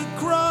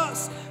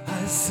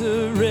 I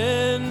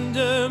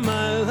surrender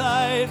my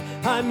life.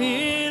 I'm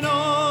in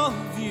awe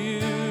of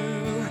you.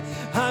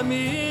 I'm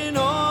in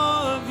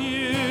awe of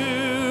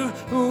you.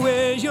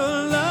 Where your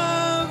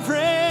love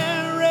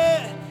ran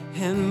red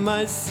and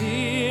my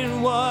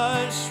sin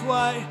washed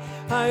white.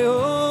 I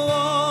owe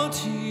all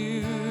to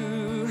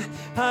you.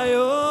 I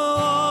owe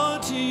all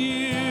to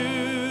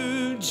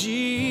you,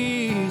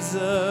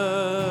 Jesus.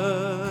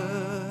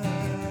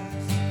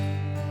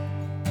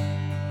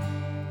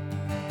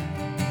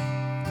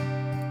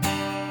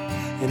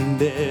 And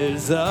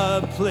there's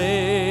a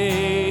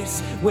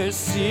place where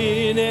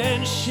sin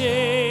and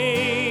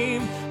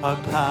shame are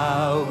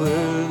powerless.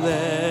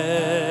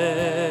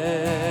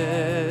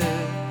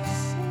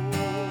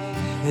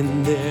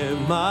 And there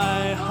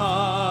my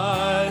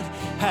heart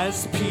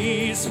has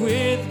peace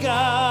with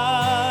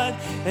God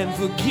and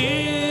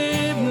forgiveness.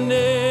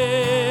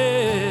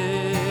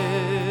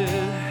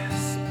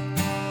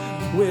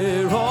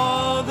 Where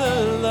all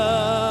the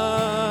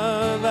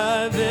love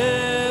I've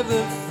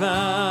ever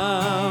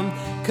found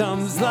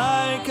comes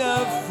like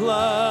a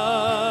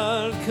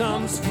flood,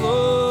 comes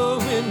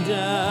flowing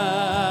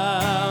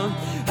down.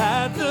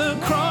 At the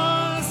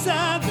cross,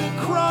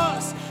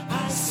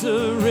 I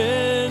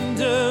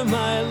surrender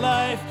my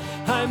life.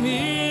 I'm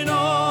in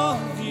awe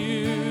of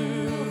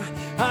you.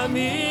 I'm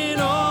in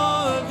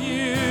awe of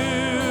you.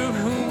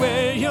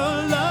 Where your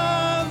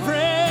love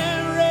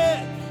ran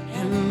red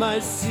and my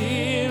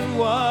sin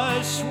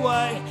washed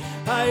white.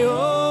 I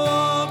owe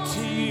all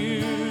to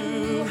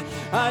you.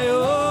 I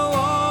owe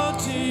all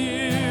to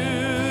you.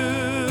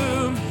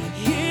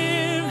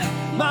 Here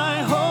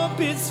my hope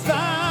is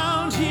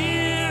found,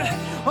 here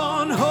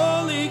on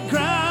holy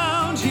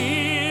ground.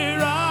 Here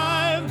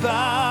I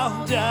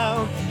bow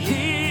down.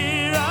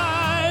 Here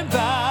I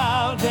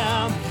bow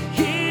down.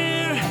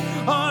 Here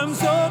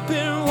arms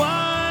open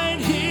wide.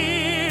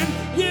 Here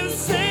you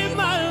saved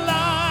my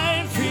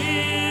life.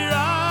 Here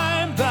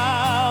I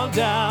bow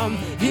down.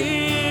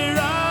 Here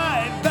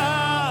I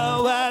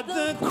bow at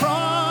the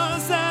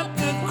cross,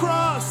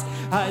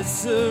 I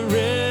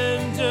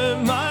surrender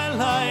my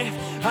life.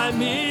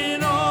 I'm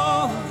in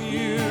awe of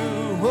you.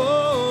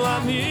 Oh,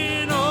 I'm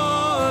in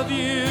awe of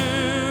you.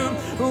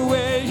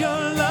 Where your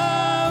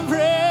love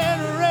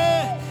ran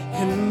red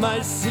and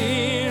my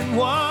sin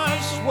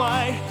washed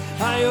white.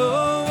 I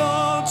owe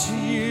all to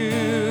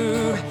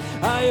you.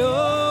 I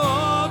owe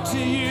all to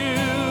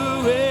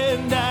you.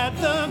 And at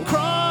the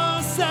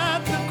cross,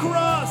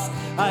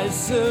 I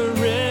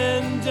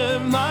surrender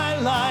my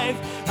life.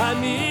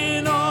 I'm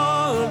in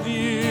awe of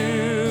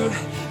you.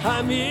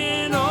 I'm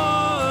in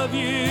awe of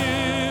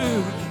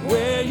you.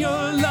 Where your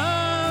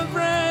love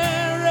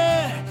ran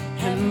red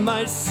and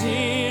my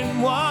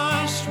sin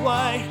washed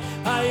white.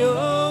 I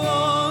owe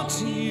all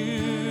to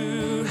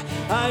you.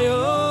 I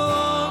owe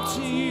all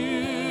to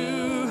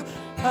you.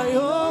 I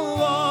owe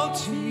all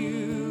to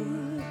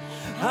you.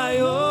 I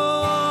owe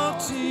all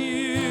to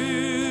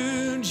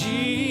you,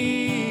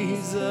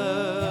 Jesus.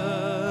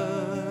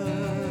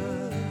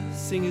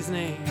 Sing his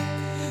name.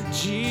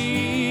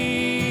 Jesus.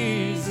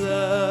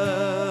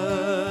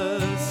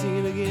 Sing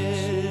it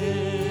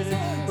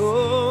again.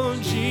 Oh,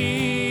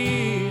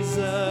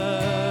 Jesus.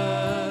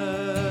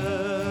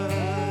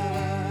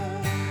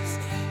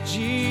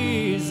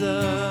 Jesus.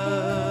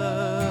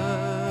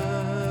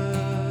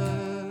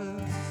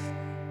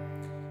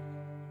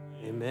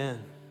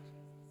 Amen.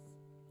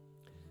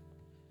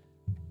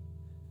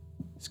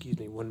 Excuse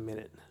me 1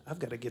 minute. I've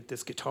got to get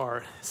this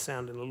guitar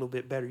sounding a little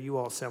bit better. You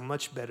all sound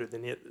much better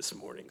than it this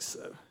morning,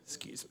 so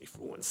excuse me for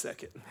 1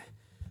 second.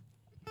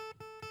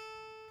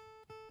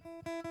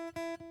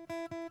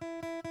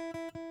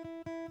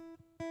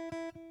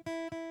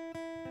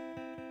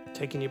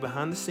 Taking you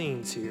behind the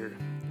scenes here.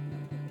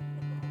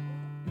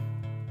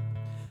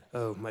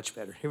 Oh, much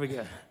better. Here we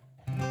go.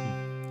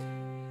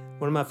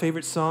 One of my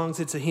favorite songs.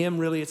 It's a hymn,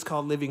 really. It's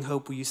called Living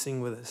Hope. Will you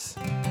sing with us?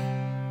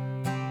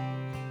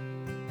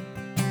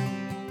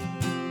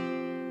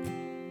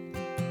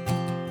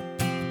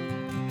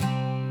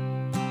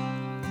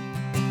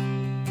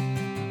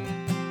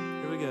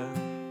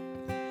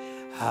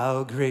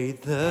 How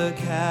great the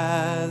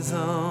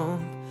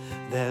chasm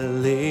that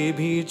lay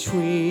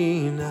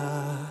between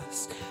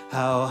us.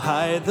 How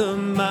high the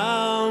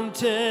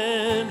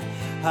mountain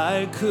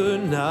I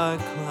could not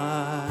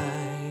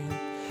climb.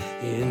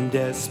 In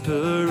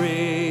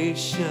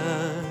desperation,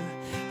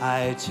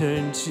 I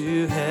turned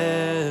to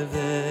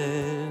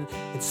heaven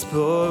and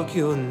spoke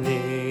your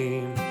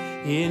name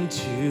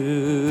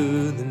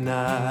into the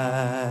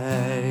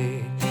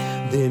night.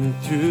 Then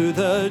through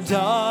the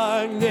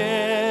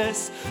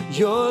darkness,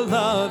 your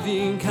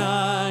loving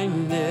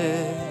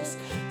kindness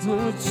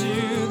moved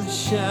to the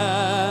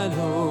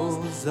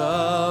shadows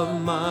of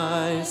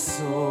my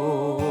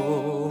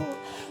soul.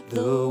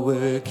 The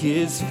work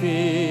is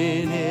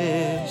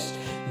finished,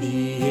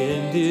 the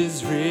end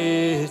is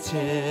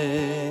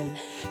written.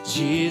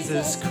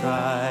 Jesus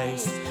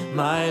Christ,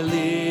 my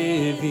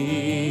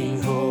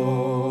living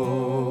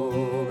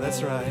hope.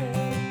 That's right.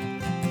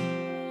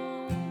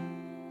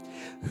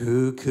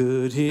 Who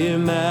could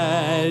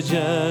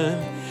imagine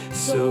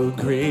so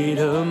great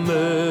a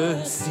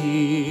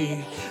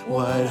mercy?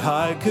 What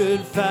heart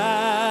could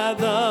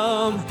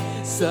fathom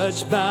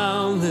such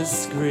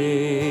boundless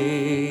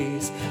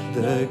grace?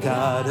 The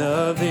God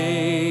of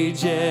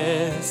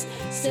ages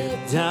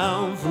stepped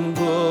down from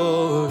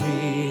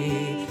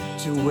glory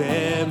to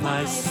wear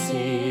my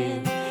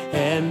sin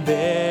and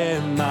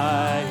bear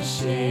my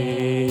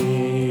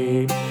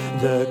shame.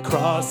 The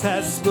cross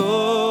has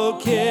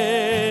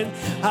spoken,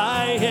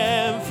 I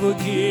am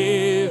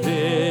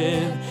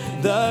forgiven.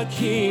 The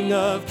King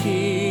of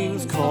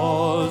Kings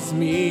calls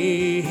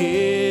me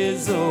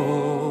his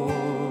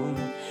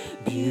own.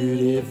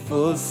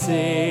 Beautiful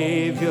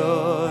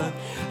Savior,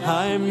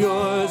 I'm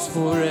yours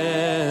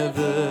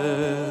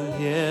forever.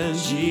 In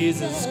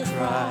Jesus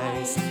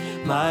Christ,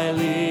 my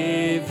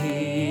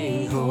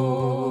living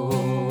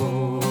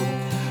hope.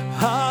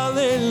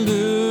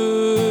 Hallelujah,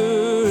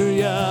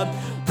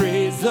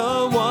 praise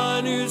the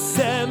one who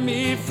set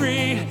me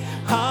free.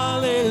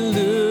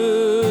 Hallelujah,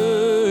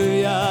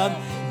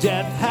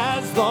 death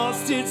has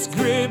lost its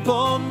grip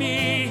on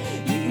me.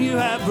 You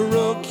have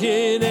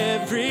broken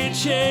every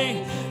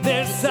chain.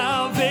 There's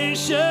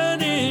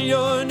salvation in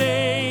your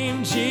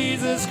name,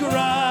 Jesus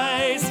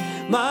Christ,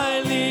 my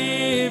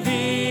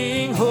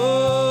living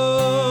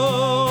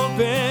hope.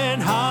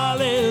 And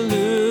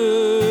hallelujah,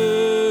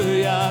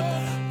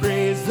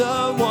 praise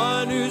the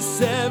one who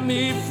set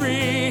me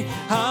free.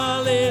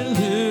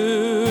 Hallelujah,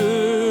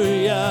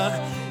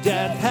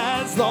 death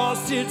has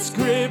lost its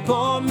grip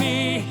on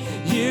me.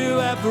 You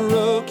have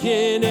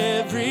broken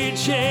every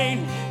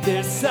chain.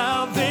 There's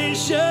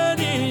salvation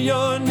in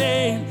your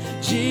name,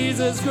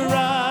 Jesus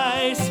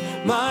Christ,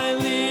 my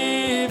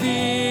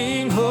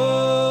living hope.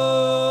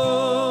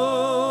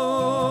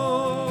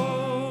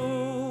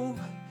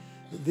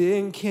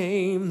 Then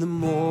came the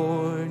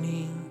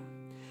morning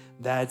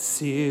that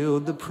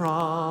sealed the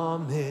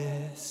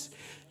promise.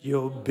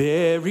 Your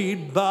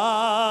buried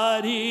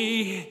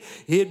body,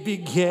 it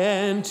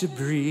began to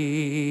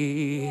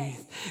breathe.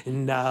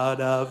 And out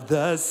of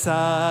the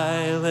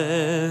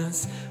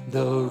silence,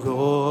 the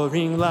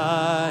roaring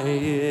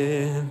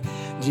lion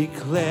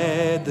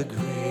declared the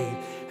grave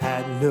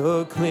had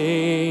no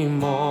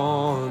claim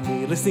on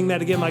me. Let's sing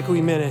that again like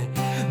we meant it.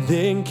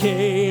 Then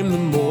came the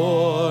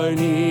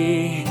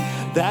morning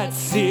that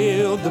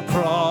sealed the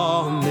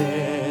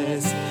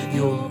promise.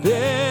 Your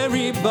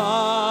buried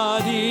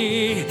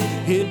body,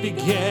 it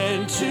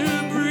began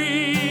to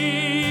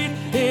breathe.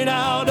 And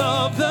out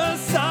of the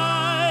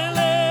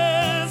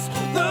silence,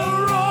 the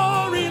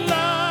roaring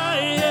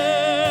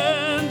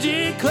lion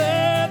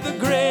declared the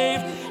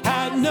grave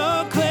had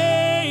no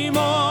claim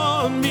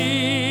on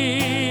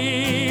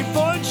me.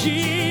 For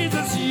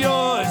Jesus,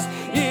 yours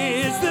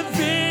is the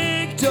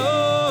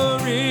victory.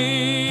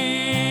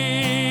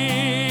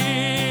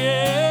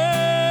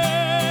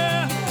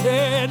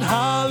 And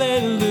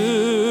hallelujah,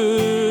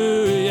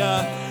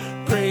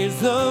 praise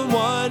the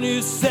one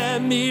who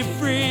set me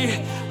free.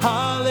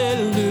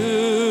 Hallelujah,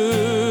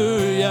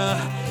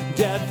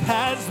 death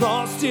has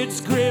lost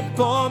its grip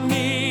on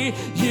me.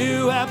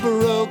 You have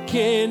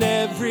broken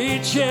every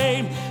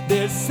chain.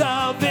 There's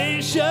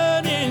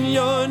salvation in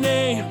your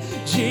name,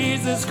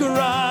 Jesus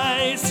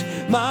Christ,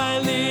 my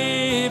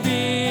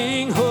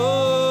living hope.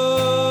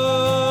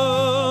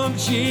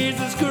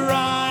 Jesus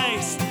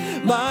Christ,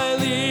 my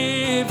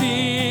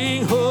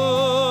living hope.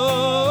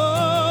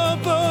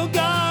 Oh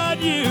God,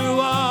 you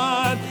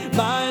are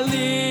my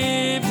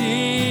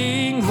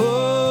living hope.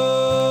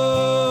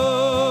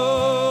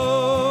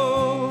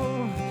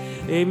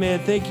 Amen.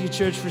 Thank you,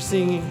 church, for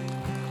singing.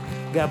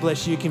 God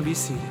bless you. You can be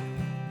seated.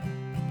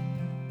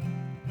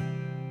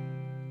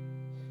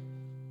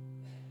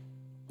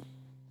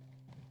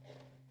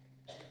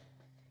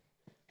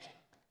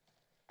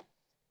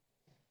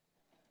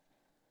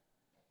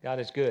 God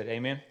is good.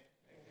 Amen.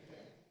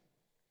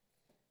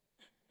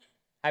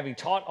 Having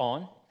taught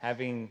on,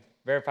 having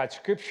verified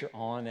Scripture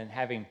on, and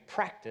having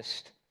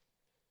practiced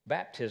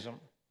baptism,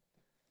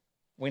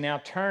 we now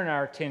turn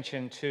our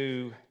attention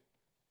to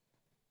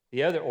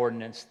the other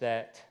ordinance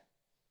that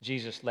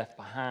Jesus left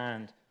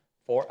behind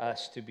for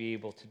us to be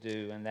able to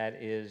do, and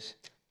that is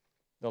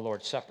the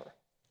Lord's Supper.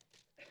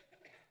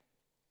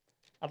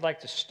 I'd like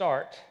to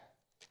start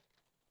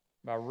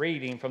by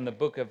reading from the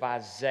book of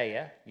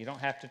Isaiah. You don't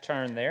have to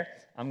turn there.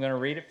 I'm going to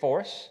read it for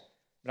us,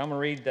 but I'm going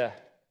to read the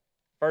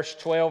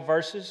first 12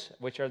 verses,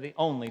 which are the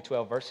only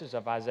 12 verses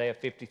of Isaiah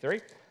 53.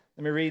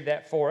 Let me read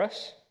that for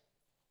us.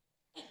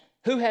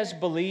 Who has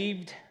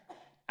believed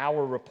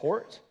our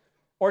report?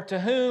 Or to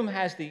whom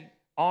has the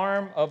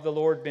arm of the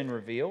Lord been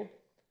revealed?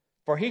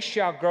 For he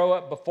shall grow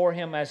up before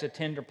him as a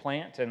tender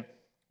plant, and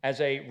as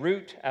a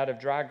root out of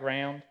dry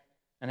ground,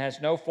 and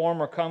has no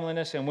form or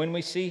comeliness. And when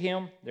we see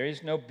him, there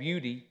is no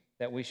beauty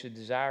that we should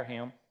desire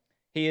him.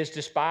 He is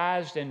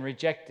despised and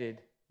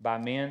rejected by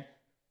men,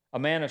 a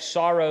man of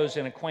sorrows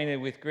and acquainted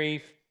with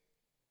grief,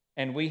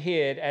 and we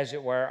hid, as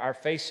it were, our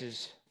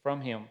faces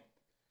from him.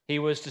 He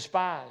was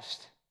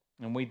despised,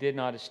 and we did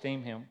not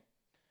esteem him.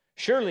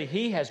 Surely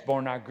he has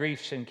borne our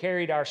griefs and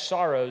carried our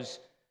sorrows,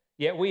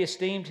 yet we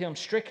esteemed him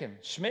stricken,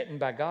 smitten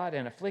by God,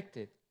 and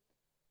afflicted.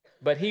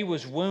 But he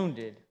was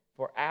wounded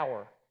for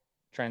our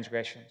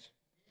transgressions.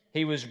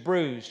 He was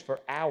bruised for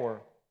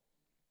our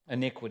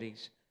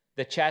iniquities.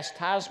 The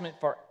chastisement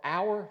for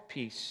our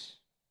peace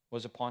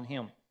was upon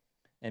him,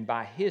 and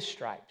by his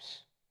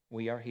stripes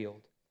we are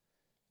healed.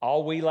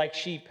 All we like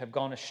sheep have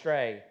gone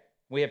astray.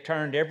 We have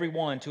turned every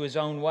one to his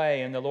own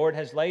way, and the Lord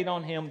has laid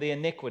on him the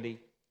iniquity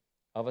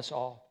of us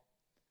all.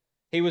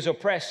 He was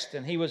oppressed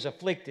and he was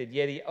afflicted,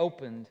 yet he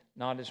opened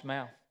not his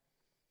mouth.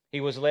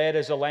 He was led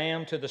as a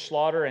lamb to the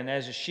slaughter, and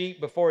as a sheep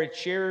before its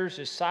shearers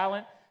is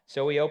silent,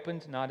 so he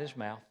opened not his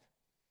mouth.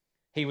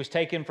 He was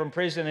taken from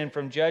prison and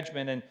from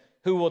judgment, and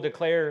who will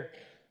declare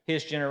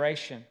his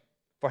generation?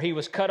 For he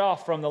was cut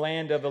off from the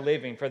land of the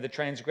living. For the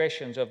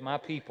transgressions of my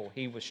people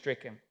he was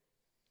stricken.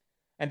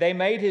 And they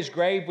made his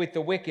grave with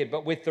the wicked,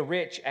 but with the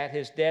rich at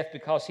his death,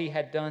 because he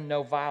had done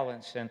no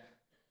violence, and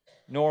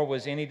nor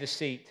was any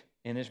deceit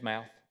in his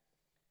mouth.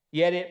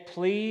 Yet it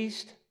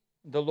pleased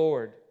the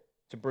Lord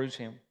to bruise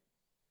him.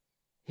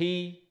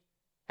 He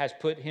has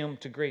put him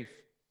to grief.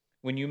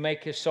 When you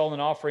make his soul an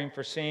offering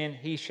for sin,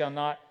 he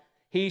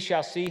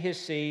shall see his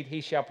seed,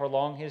 he shall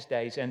prolong his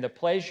days, and the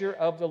pleasure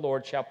of the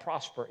Lord shall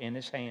prosper in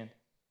his hand.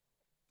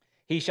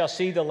 He shall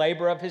see the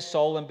labor of his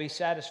soul and be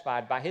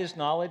satisfied. By his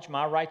knowledge,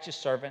 my righteous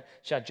servant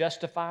shall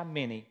justify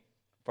many,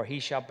 for he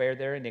shall bear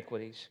their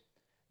iniquities.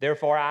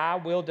 Therefore I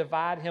will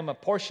divide him a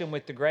portion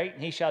with the great,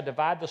 and he shall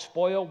divide the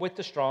spoil with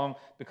the strong,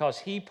 because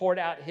he poured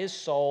out his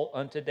soul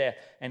unto death,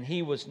 and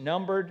he was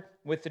numbered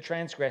with the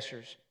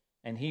transgressors,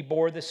 and he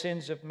bore the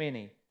sins of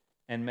many,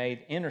 and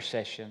made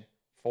intercession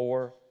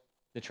for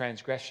the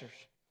transgressors.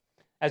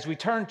 As we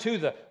turn to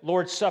the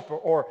Lord's Supper,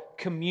 or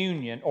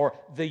communion, or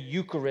the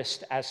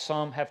Eucharist, as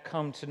some have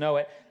come to know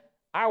it,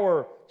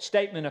 our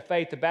statement of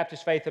faith, the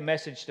Baptist Faith and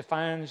Message,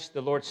 defines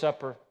the Lord's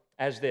Supper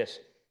as this.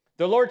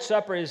 The Lord's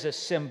Supper is a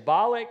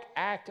symbolic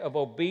act of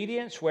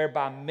obedience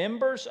whereby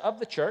members of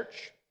the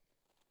church,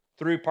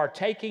 through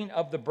partaking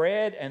of the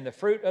bread and the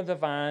fruit of the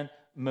vine,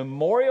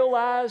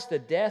 memorialize the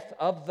death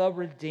of the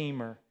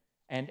Redeemer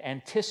and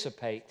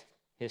anticipate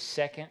his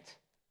second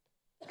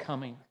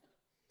coming.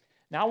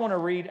 Now I want to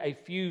read a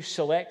few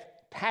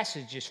select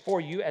passages for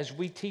you as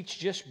we teach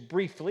just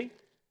briefly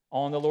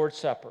on the Lord's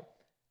Supper.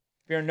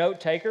 If you're a note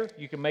taker,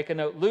 you can make a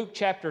note. Luke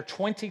chapter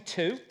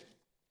 22.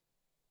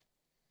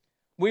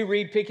 We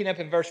read, picking up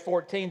in verse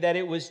 14, that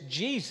it was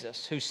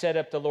Jesus who set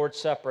up the Lord's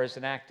Supper as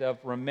an act of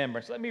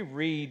remembrance. Let me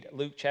read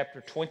Luke chapter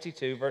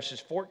 22,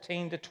 verses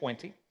 14 to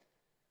 20. It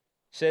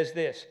says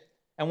this,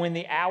 and when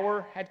the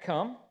hour had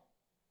come,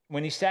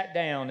 when he sat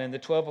down and the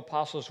 12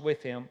 apostles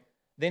with him,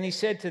 then he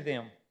said to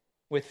them,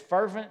 with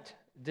fervent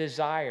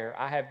desire,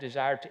 I have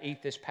desired to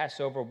eat this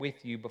Passover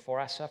with you before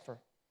I suffer.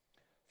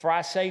 For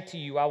I say to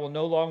you, I will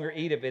no longer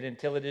eat of it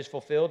until it is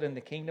fulfilled in the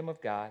kingdom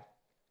of God.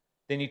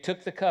 Then he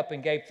took the cup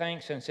and gave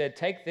thanks and said,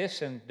 take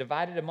this and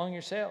divide it among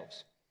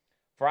yourselves.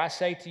 For I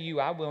say to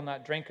you, I will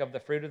not drink of the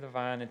fruit of the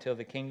vine until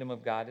the kingdom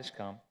of God is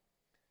come.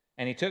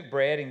 And he took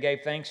bread and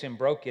gave thanks and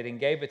broke it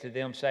and gave it to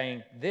them,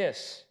 saying,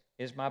 this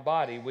is my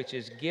body, which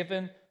is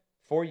given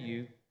for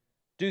you.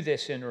 Do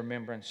this in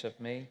remembrance of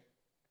me.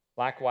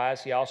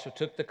 Likewise, he also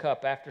took the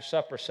cup after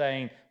supper,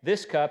 saying,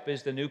 this cup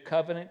is the new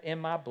covenant in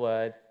my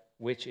blood,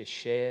 which is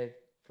shed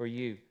for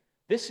you.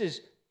 This is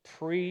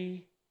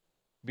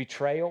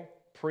pre-betrayal,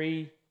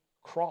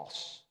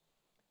 pre-cross.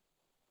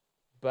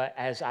 But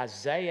as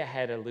Isaiah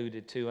had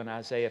alluded to in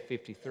Isaiah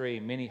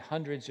 53, many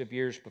hundreds of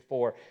years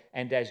before,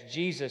 and as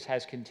Jesus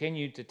has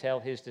continued to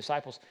tell his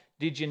disciples,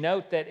 did you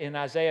note that in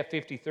Isaiah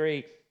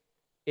 53,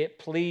 it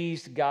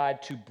pleased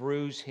God to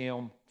bruise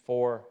him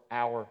for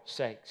our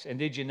sakes? And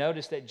did you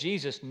notice that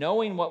Jesus,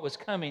 knowing what was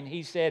coming,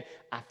 he said,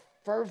 I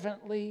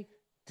fervently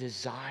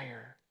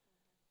desire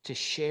to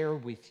share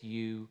with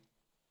you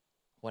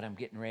what I'm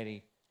getting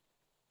ready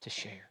to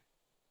share.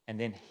 And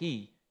then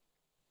he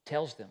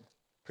tells them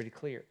pretty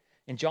clear.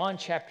 In John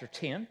chapter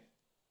 10,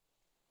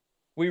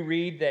 we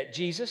read that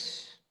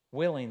Jesus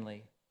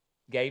willingly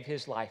gave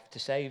his life to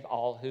save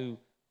all who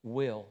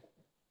will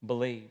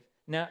believe.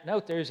 Now,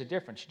 note there is a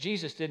difference.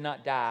 Jesus did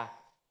not die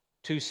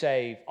to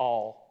save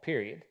all,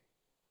 period.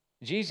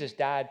 Jesus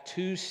died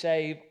to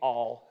save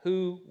all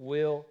who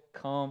will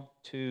come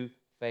to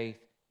faith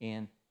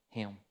in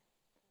him.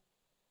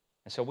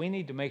 And so we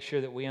need to make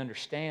sure that we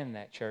understand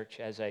that, church,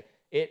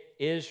 it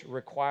is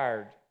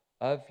required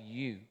of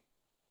you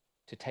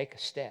to take a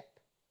step.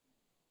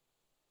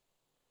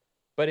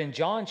 But in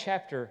John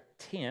chapter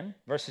 10,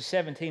 verses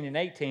 17 and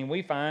 18,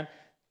 we find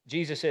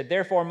Jesus said,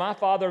 "Therefore my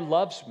Father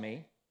loves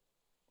me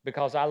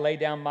because I lay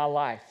down my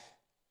life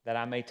that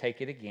I may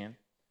take it again.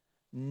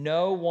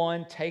 No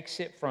one takes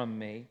it from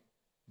me,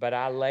 but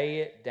I lay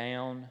it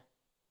down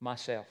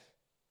myself.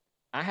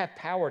 I have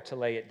power to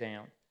lay it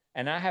down,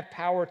 and I have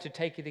power to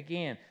take it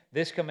again.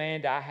 This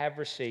command I have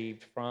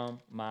received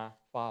from my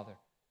Father."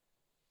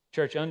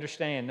 Church,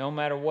 understand, no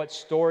matter what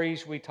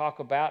stories we talk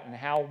about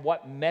and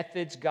what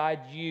methods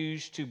God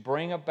used to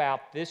bring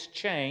about this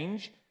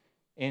change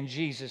in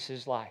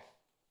Jesus' life,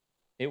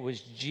 it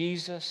was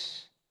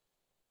Jesus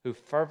who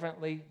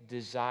fervently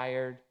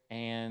desired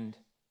and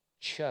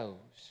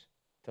chose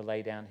to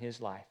lay down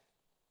his life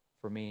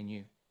for me and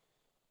you.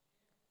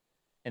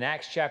 In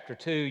Acts chapter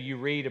 2, you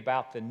read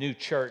about the new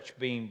church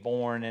being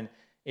born, and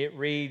it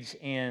reads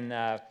in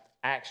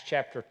Acts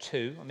chapter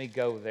 2. Let me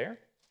go there.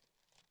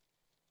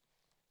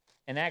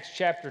 In Acts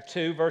chapter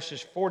 2,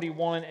 verses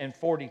 41 and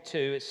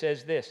 42, it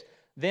says this: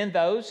 "Then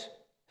those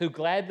who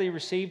gladly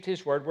received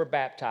his word were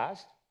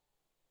baptized."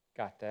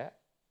 Got that?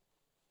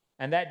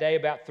 "And that day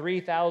about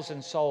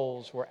 3,000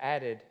 souls were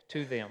added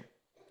to them.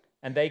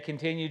 And they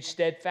continued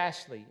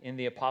steadfastly in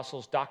the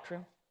apostles'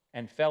 doctrine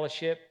and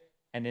fellowship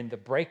and in the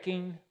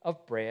breaking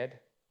of bread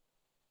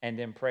and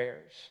in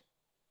prayers."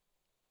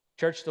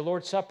 Church, the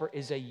Lord's Supper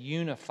is a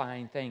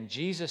unifying thing.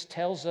 Jesus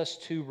tells us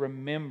to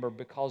remember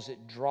because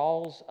it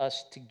draws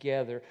us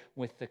together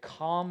with the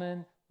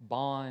common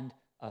bond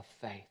of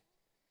faith.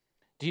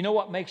 Do you know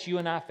what makes you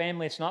and I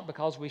family? It's not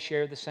because we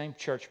share the same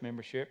church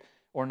membership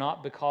or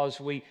not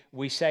because we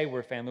say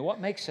we're family. What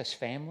makes us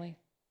family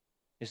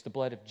is the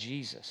blood of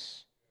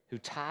Jesus who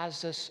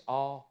ties us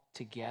all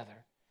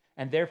together.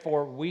 And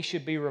therefore, we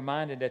should be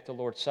reminded at the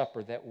Lord's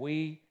Supper that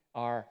we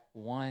are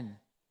one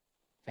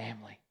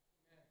family,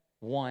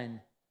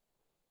 one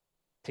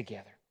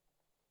together.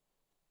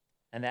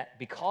 And that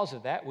because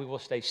of that, we will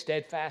stay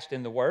steadfast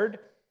in the Word,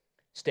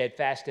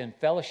 steadfast in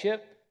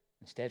fellowship,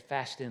 and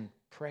steadfast in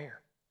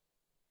prayer.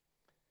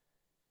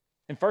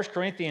 In 1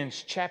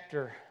 Corinthians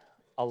chapter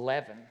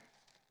 11,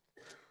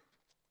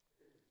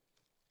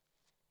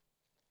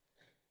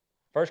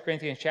 1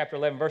 Corinthians chapter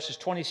 11, verses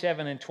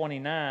 27 and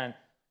 29,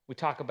 we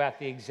talk about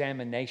the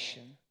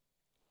examination.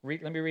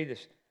 Let me read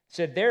this. It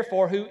said,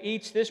 "Therefore, who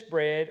eats this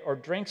bread or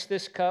drinks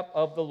this cup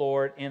of the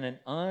Lord in an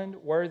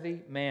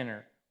unworthy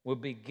manner will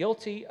be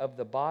guilty of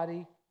the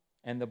body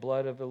and the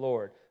blood of the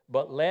Lord.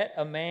 But let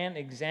a man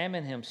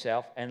examine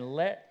himself, and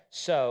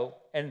so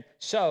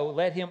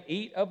let him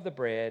eat of the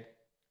bread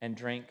and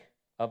drink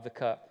of the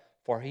cup.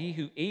 For he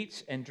who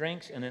eats and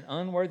drinks in an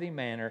unworthy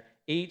manner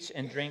eats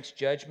and drinks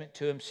judgment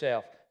to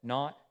himself,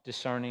 not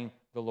discerning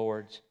the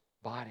Lord's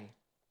body."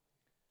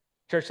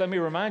 Church, let me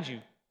remind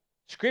you,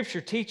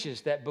 Scripture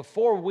teaches that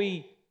before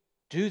we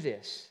do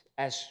this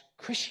as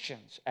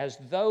Christians, as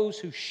those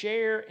who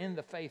share in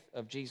the faith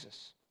of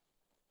Jesus,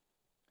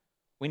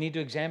 we need to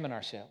examine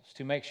ourselves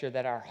to make sure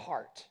that our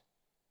heart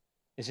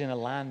is in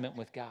alignment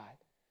with God.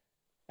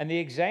 And the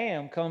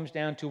exam comes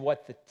down to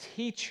what the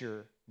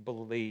teacher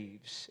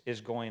believes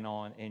is going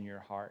on in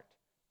your heart,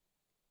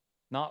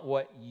 not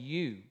what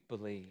you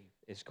believe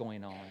is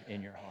going on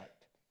in your heart.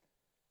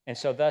 And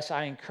so thus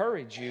I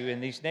encourage you in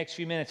these next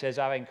few minutes, as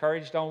I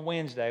encouraged on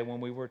Wednesday when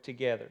we were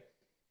together,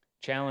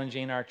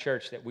 challenging our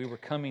church that we were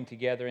coming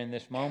together in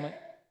this moment,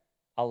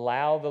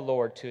 allow the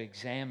Lord to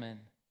examine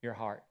your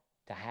heart,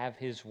 to have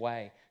his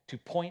way, to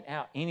point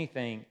out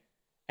anything,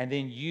 and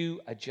then you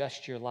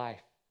adjust your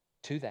life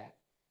to that.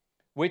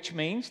 Which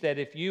means that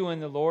if you and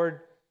the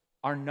Lord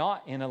are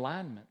not in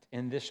alignment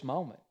in this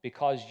moment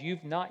because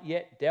you've not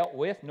yet dealt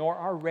with nor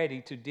are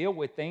ready to deal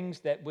with things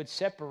that would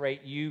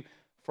separate you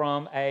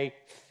from a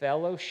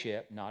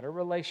fellowship, not a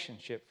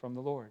relationship from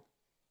the Lord,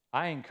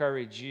 I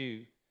encourage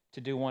you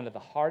to do one of the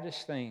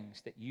hardest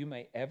things that you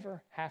may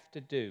ever have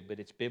to do, but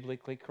it's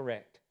biblically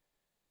correct.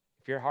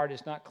 If your heart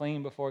is not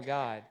clean before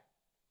God,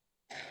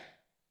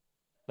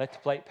 let the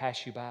plate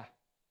pass you by.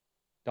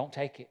 Don't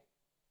take it.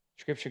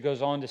 Scripture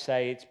goes on to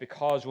say it's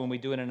because when we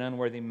do it in an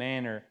unworthy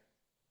manner,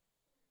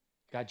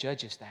 God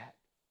judges that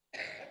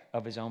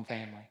of his own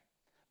family.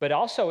 But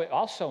also, it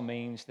also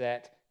means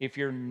that if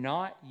you're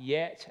not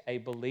yet a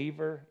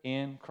believer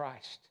in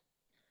Christ,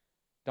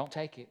 don't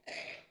take it.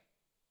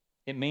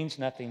 It means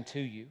nothing to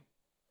you.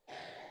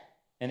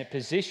 And it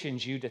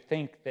positions you to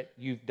think that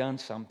you've done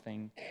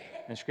something,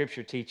 and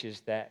Scripture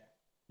teaches that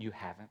you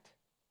haven't.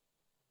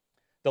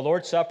 The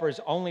Lord's Supper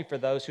is only for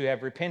those who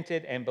have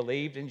repented and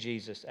believed in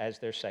Jesus as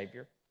their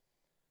Savior.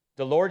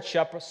 The Lord's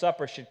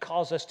Supper should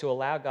cause us to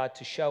allow God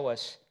to show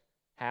us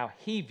how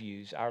he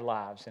views our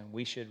lives, and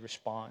we should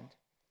respond.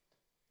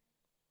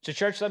 So,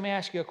 church, let me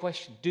ask you a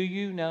question. Do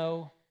you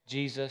know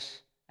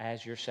Jesus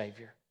as your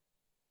Savior?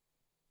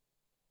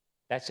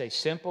 That's a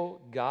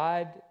simple,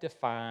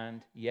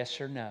 God-defined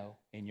yes or no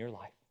in your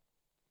life.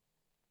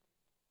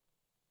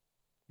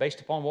 Based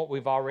upon what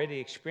we've already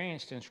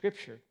experienced in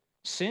Scripture,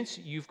 since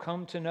you've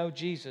come to know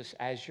Jesus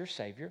as your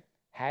Savior,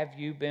 have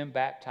you been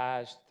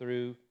baptized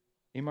through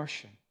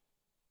immersion?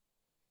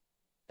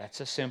 That's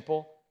a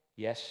simple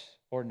yes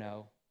or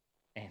no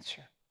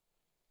answer.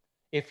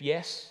 If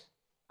yes,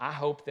 I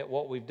hope that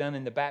what we've done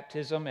in the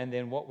baptism and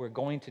then what we're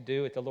going to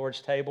do at the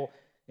Lord's table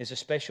is a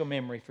special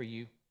memory for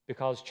you,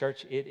 because,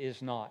 church, it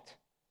is not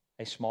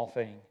a small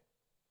thing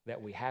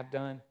that we have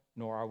done,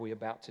 nor are we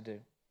about to do.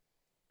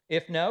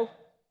 If no,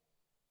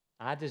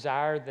 I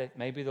desire that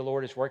maybe the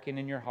Lord is working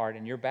in your heart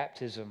and your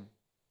baptism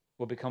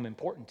will become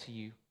important to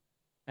you,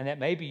 and that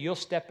maybe you'll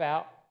step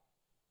out,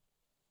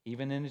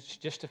 even in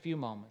just a few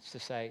moments, to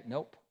say,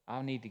 nope,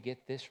 I need to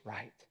get this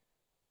right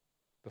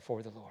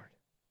before the Lord.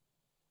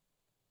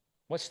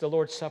 What's the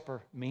Lord's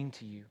Supper mean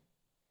to you?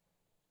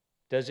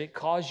 Does it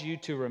cause you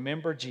to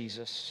remember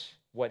Jesus,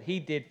 what He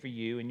did for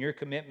you and your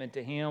commitment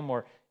to Him,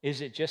 or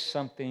is it just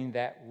something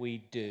that we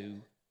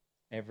do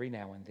every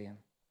now and then?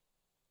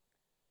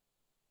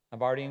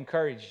 I've already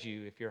encouraged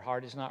you, if your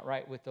heart is not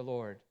right with the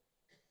Lord,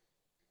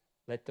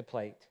 let the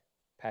plate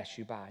pass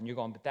you by. And you're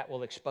going, but that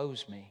will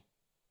expose me.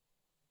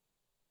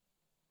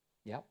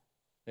 Yep,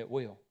 it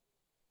will.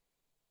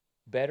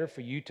 Better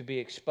for you to be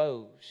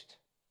exposed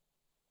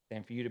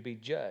than for you to be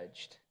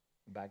judged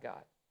by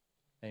God.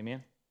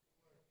 Amen?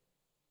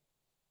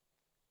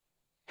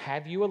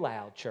 Have you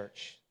allowed,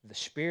 church, the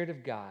Spirit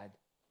of God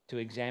to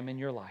examine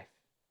your life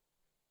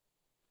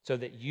so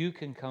that you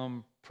can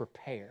come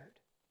prepared?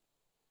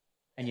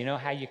 And you know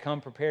how you come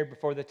prepared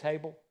before the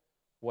table?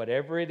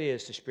 Whatever it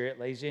is the Spirit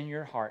lays in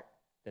your heart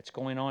that's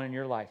going on in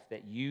your life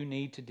that you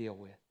need to deal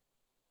with,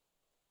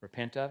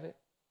 repent of it,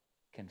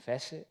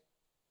 confess it,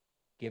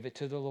 give it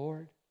to the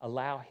Lord.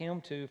 Allow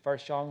Him to, 1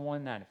 John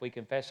 1:9, if we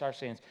confess our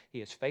sins,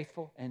 He is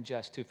faithful and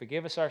just to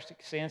forgive us our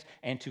sins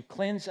and to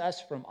cleanse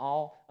us from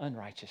all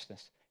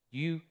unrighteousness.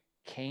 You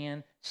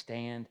can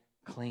stand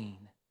clean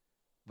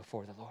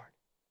before the Lord.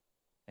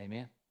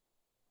 Amen.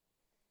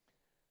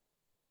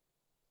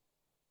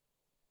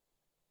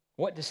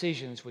 What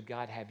decisions would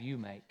God have you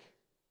make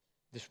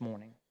this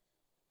morning?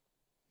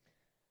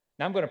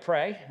 Now I'm going to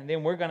pray, and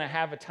then we're going to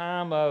have a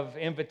time of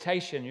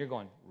invitation. You're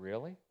going,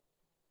 really?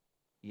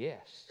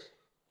 Yes.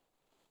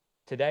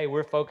 Today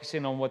we're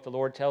focusing on what the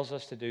Lord tells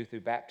us to do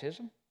through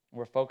baptism.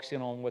 We're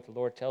focusing on what the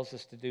Lord tells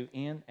us to do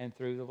in and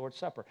through the Lord's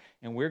Supper.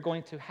 And we're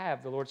going to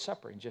have the Lord's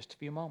Supper in just a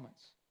few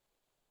moments.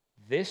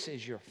 This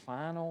is your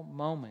final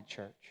moment,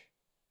 church,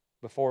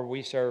 before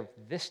we serve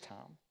this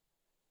time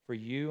for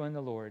you and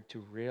the Lord to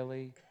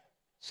really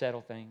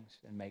settle things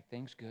and make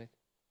things good.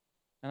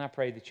 And I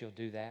pray that you'll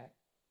do that,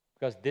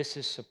 because this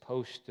is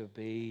supposed to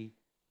be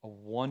a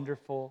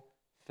wonderful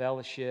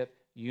fellowship,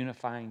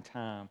 unifying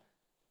time.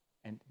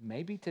 And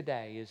maybe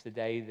today is the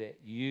day that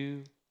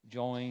you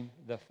join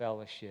the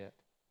fellowship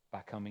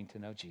by coming to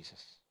know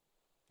Jesus.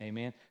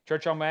 Amen.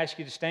 Church, I'm going to ask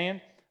you to stand.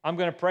 I'm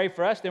going to pray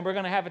for us. Then we're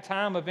going to have a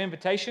time of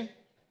invitation.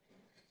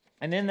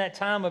 And in that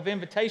time of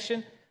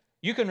invitation,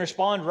 you can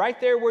respond right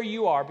there where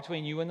you are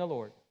between you and the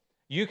Lord.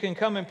 You can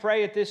come and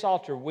pray at this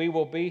altar. We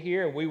will be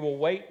here. We will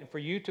wait for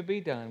you to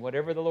be done,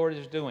 whatever the Lord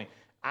is doing.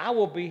 I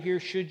will be here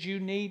should you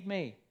need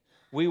me.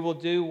 We will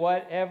do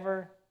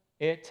whatever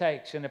it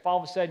takes. And if all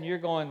of a sudden you're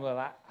going, well,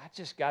 I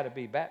just got to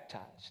be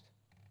baptized.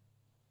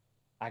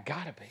 I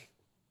got to be.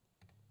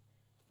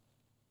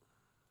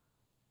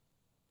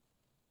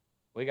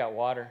 We got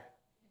water.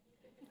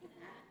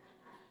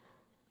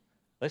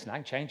 Listen, I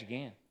can change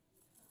again.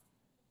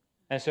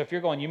 And so if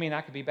you're going, you mean I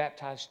could be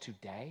baptized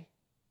today?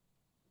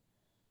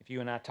 If you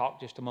and I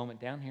talk just a moment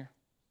down here?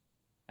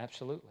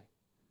 Absolutely.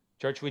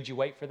 Church, would you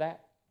wait for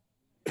that?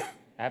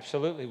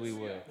 Absolutely we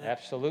would.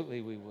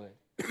 Absolutely we would.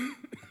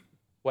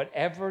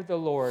 Whatever the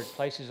Lord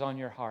places on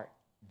your heart,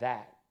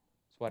 that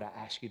is what I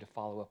ask you to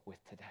follow up with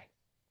today.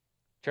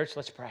 Church,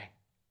 let's pray.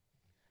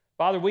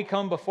 Father, we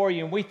come before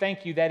you and we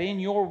thank you that in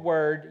your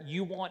word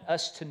you want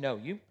us to know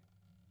you.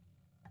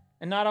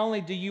 And not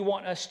only do you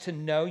want us to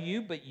know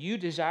you, but you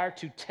desire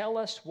to tell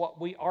us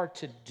what we are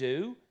to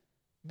do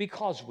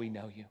because we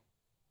know you.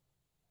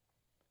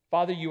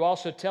 Father, you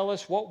also tell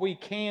us what we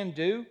can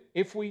do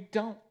if we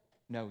don't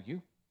know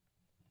you.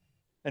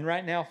 And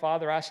right now,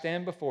 Father, I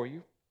stand before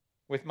you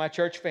with my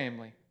church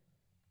family,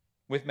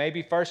 with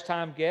maybe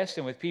first-time guests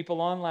and with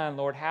people online,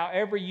 Lord.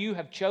 However you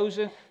have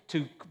chosen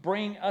to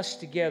bring us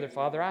together,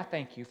 Father, I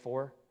thank you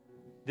for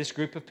this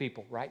group of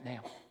people right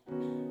now.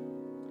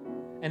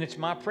 And it's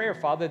my prayer,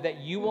 Father, that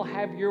you will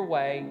have your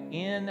way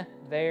in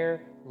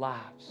their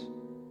lives.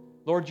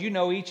 Lord, you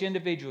know each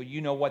individual.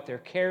 You know what they're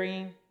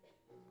carrying,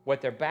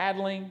 what they're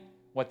battling,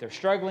 what they're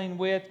struggling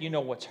with. You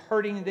know what's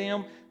hurting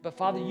them. But,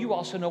 Father, you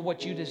also know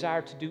what you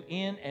desire to do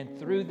in and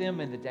through them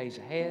in the days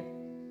ahead.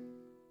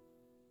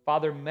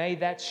 Father, may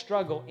that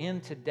struggle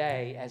end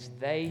today as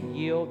they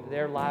yield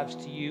their lives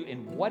to you in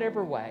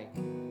whatever way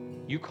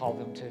you call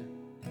them to.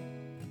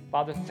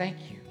 Father, thank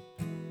you.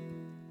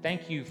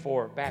 Thank you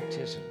for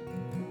baptism.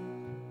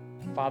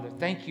 Father,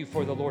 thank you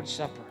for the Lord's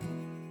Supper.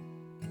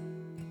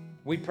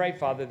 We pray,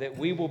 Father, that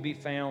we will be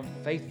found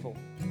faithful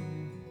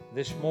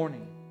this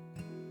morning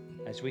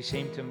as we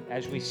seek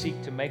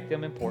to make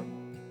them important.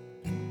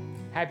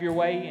 Have your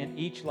way in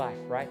each life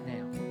right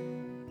now.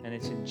 And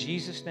it's in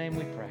Jesus' name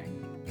we pray.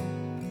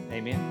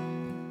 Amen.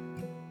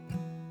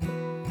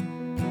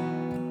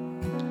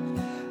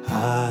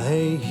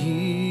 I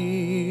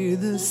hear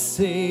the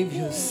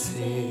Savior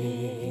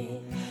say,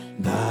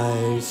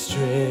 thy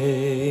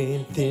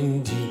strength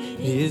indeed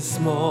is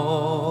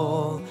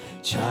small.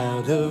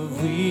 Child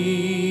of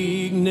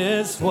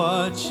weakness,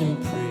 watch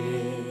and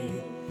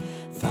pray.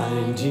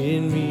 Find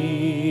in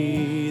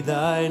me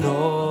thine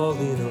all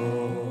in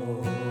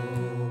all.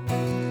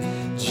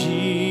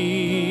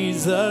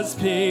 Jesus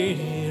paid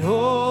it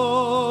all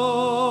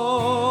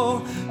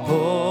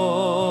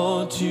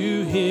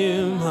to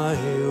him I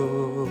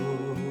owe.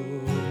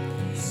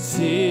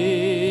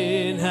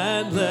 Sin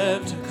had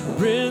left a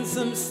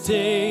crimson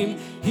stain,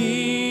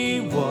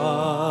 he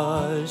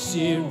washed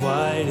it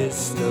white as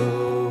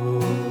snow.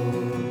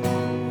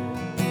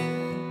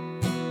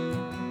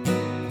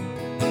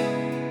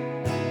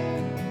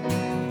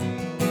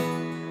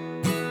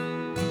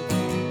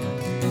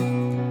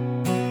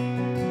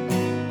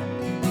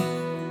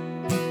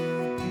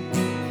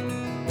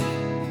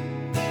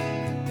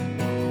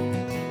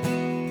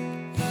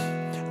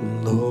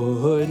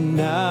 Lord,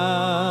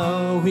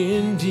 now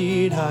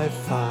indeed I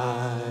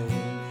find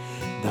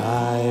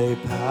thy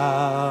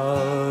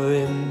power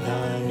and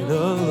thine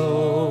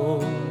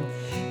alone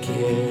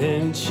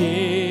can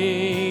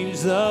change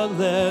the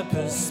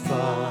leper's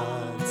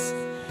spots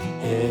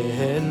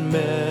and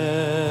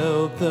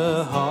melt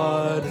the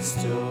heart of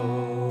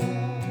stone.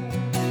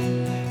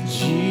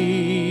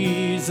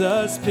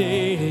 Jesus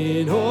paid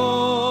it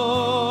all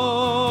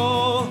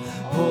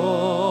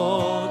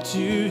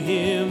to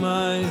him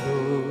I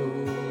owe.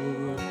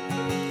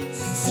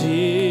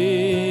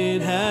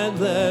 Sin had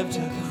left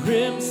a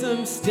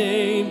crimson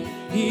stain,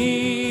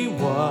 he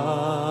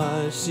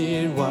washed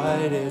it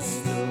white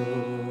as snow.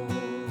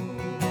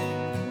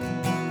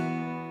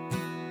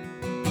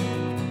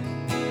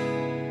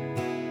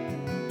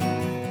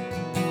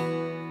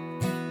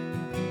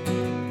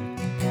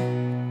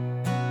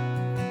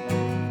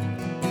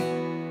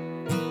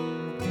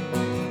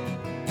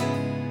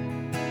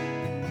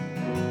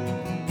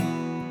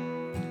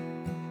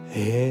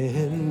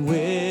 And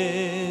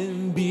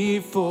when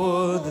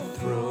before the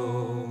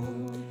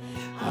throne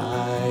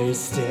I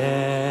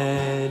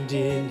stand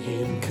in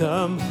him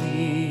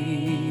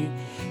complete,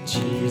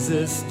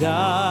 Jesus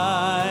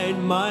died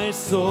my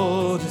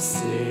soul to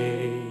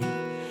save.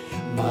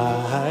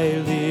 My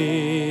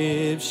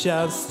lips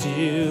shall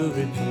still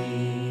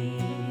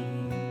repeat,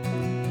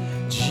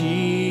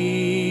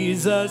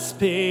 Jesus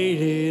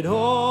paid it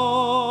all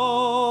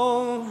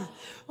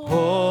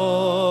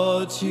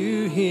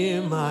to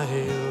him I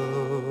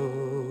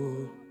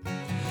owe.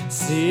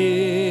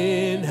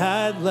 Sin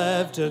had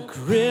left a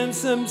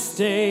crimson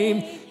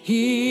stain,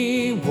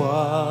 he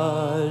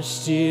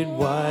washed it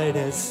white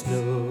as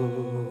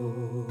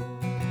snow.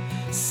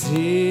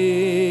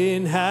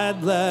 Sin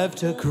had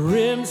left a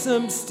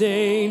crimson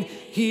stain,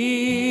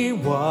 he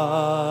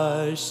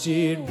washed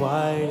it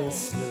white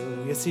as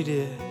snow. Yes, he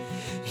did.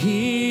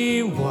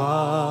 He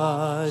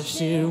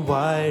washed it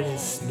white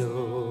as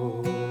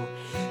snow.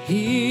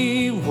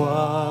 He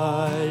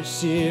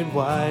washed it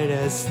white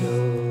as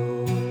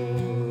snow.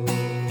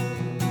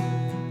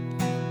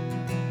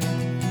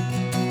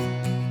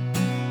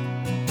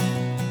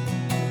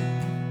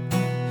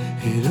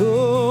 And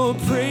oh,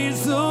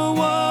 praise the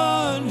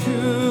one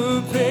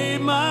who paid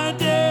my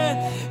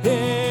debt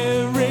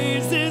and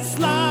raised his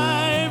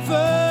life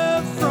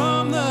up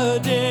from the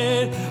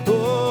dead.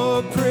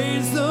 Oh,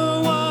 praise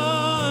the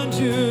one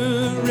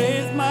who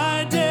raised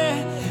my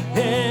debt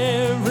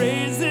and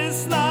raised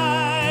his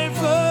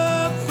life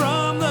up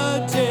from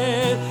the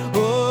dead.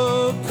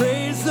 Oh,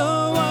 praise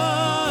the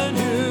one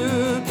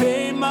who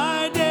paid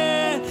my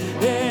debt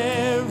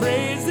and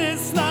raised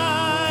his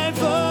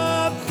life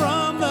up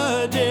from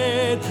the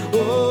dead.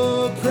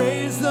 Oh,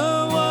 praise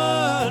the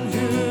one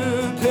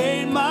who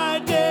paid my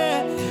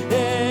debt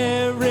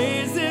and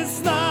raised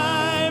his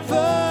life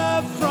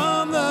up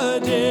from the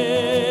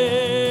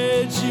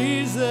dead.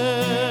 Jesus.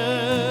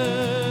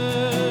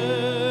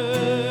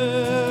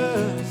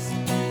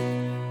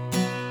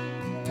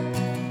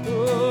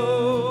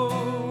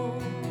 Oh.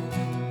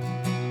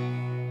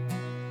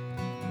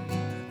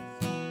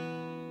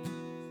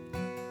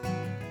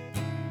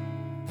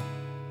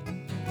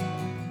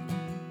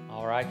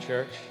 All right,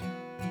 church.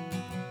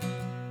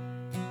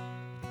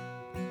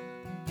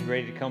 You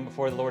ready to come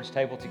before the Lord's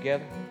table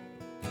together?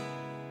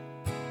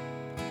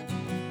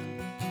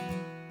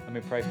 Let me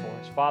pray for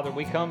us. Father,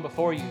 we come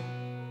before you.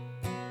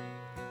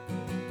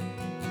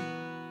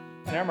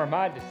 And I'm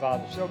reminded,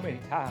 Father, so many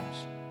times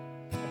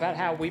about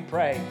how we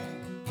pray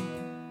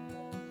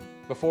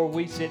before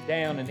we sit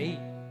down and eat.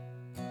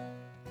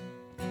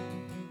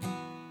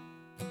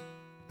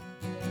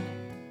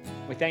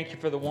 We thank you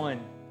for the one,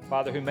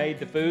 Father, who made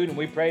the food, and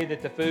we pray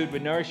that the food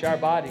would nourish our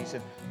bodies.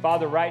 And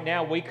Father, right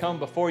now we come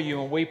before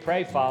you and we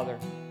pray, Father,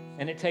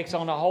 and it takes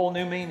on a whole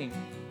new meaning.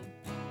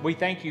 We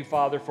thank you,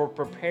 Father, for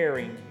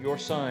preparing your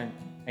Son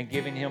and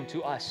giving him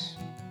to us.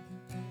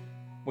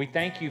 We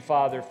thank you,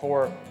 Father,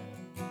 for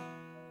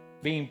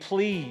being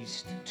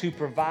pleased to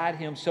provide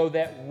him so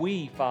that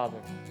we,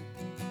 Father,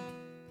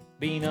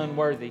 being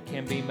unworthy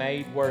can be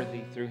made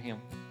worthy through Him.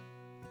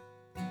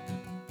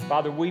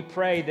 Father, we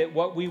pray that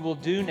what we will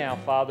do now,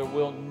 Father,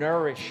 will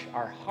nourish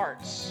our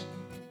hearts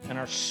and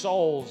our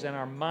souls and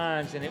our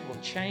minds, and it will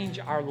change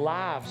our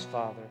lives,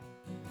 Father,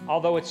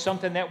 although it's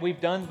something that we've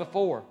done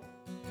before.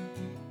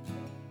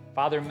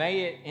 Father,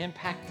 may it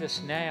impact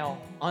us now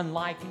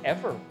unlike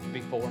ever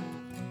before.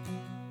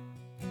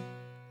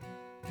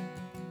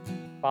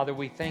 Father,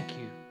 we thank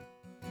you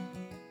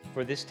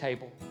for this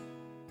table,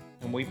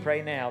 and we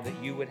pray now that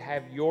you would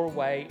have your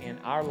way in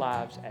our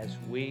lives as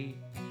we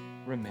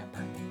remember.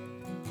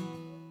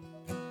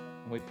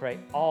 And we pray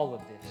all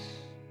of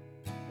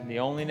this in the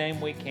only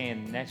name we can,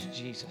 and that's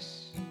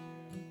Jesus.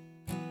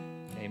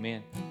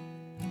 Amen.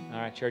 All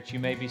right, church, you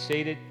may be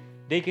seated.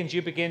 Deacons,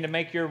 you begin to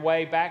make your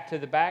way back to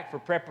the back for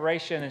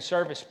preparation and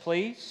service,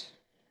 please.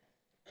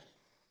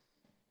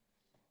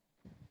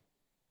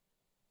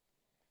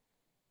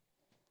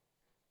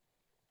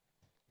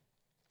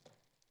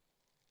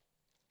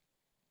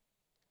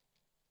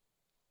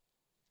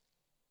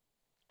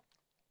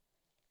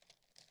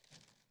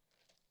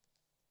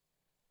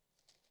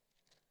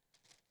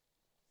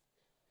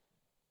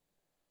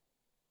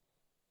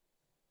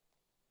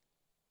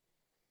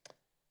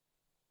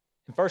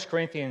 In 1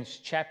 Corinthians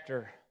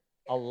chapter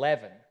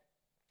 11,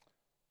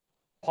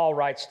 Paul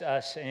writes to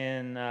us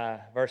in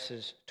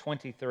verses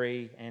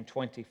 23 and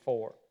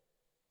 24.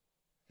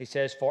 He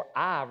says, "For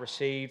I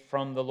received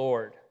from the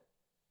Lord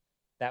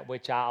that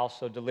which I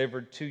also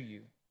delivered to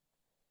you,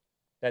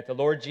 that the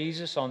Lord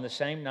Jesus, on the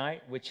same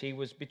night which he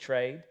was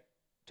betrayed,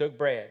 took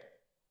bread.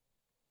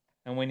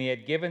 And when he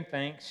had given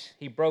thanks,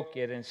 he broke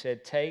it and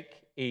said,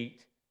 'Take,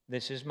 eat,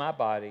 this is my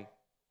body,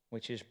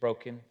 which is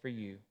broken for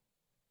you.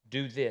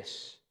 Do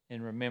this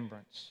in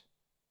remembrance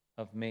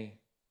of me.'"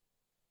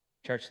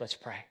 Church, let's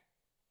pray.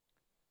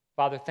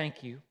 Father,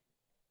 thank you.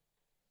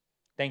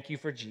 Thank you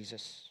for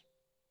Jesus.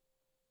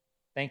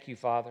 Thank you,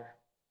 Father,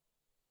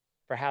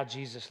 for how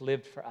Jesus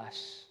lived for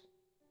us.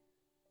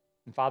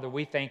 And Father,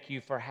 we thank you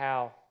for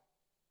how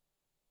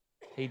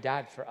he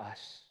died for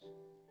us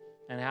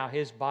and how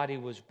his body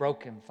was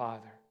broken,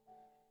 Father,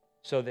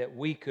 so that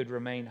we could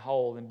remain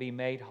whole and be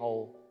made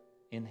whole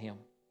in him.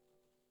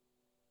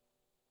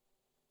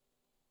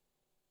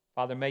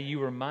 Father, may you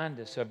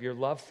remind us of your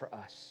love for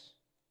us.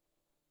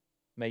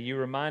 May you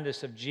remind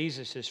us of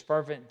Jesus'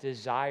 fervent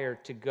desire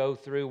to go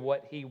through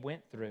what he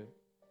went through.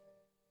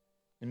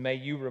 And may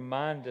you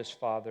remind us,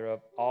 Father,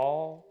 of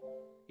all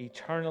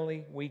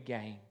eternally we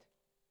gained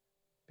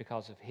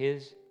because of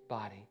his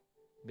body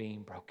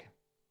being broken.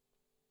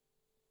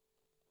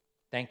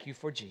 Thank you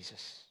for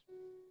Jesus.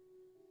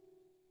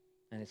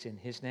 And it's in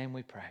his name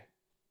we pray.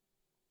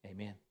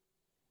 Amen.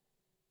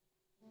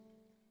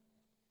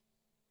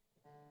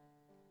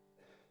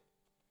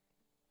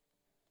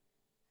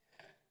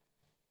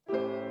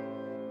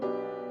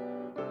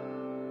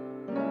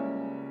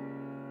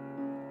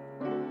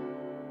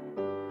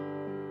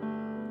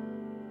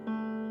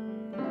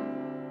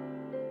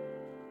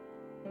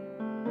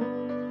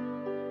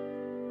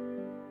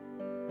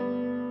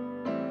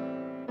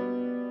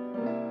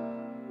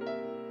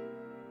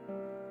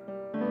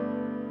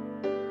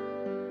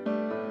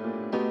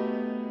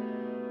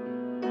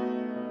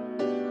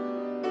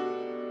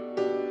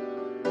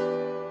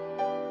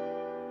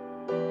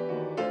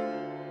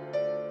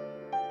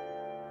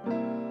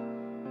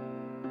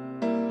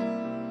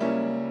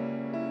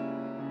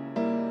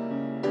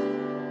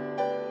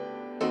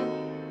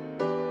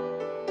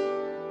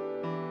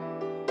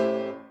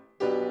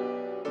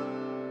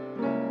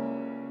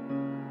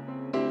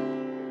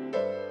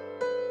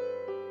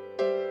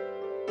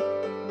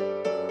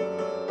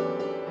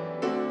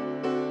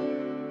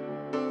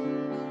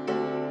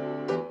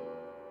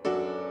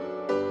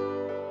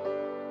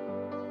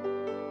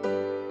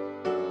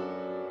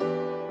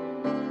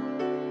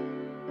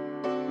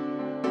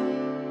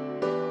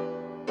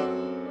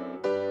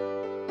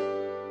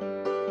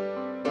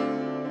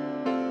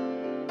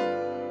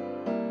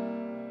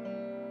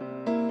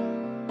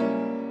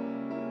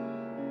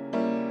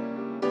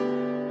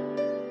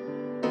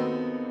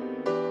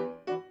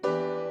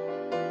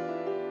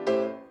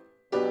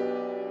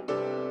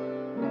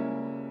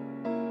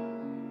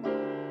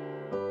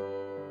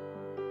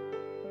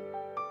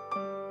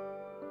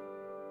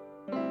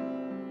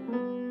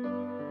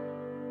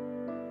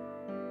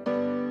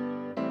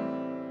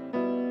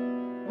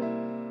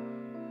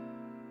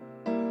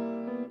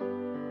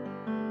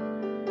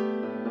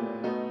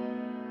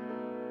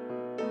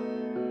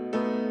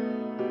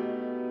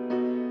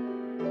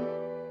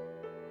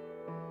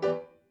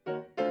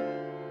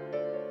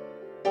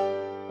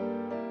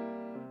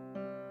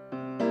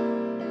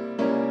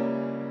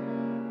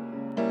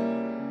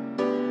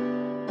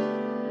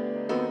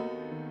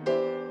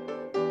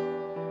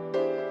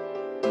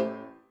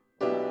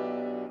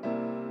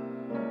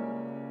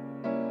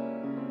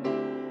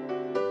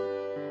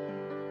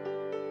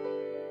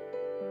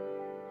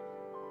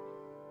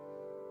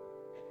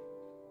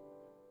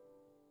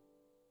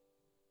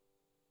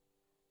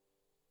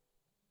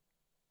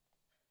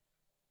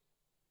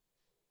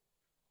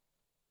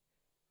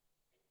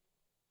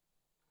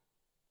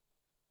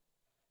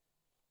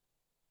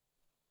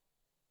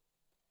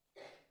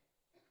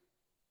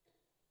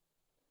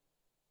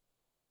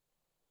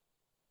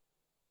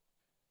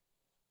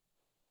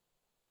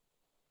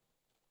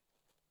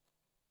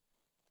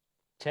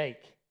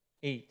 Take,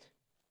 eat.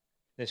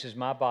 This is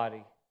my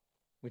body,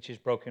 which is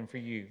broken for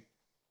you.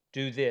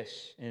 Do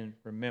this in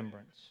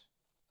remembrance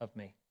of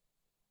me.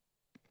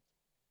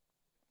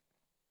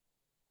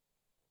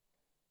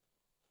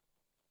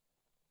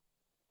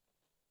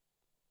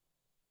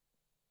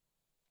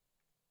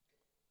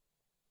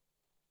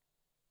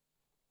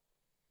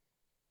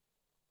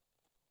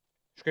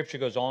 Scripture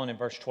goes on in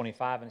verse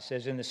 25 and it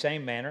says, in the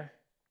same manner,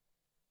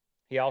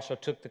 he also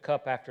took the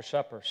cup after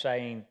supper,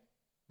 saying,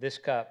 this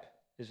cup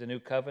is the new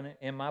covenant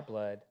in my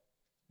blood.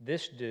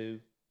 This do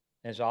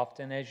as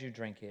often as you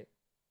drink it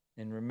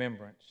in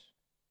remembrance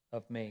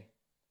of me.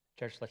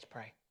 Church, let's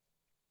pray.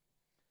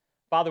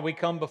 Father, we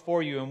come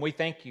before you and we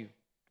thank you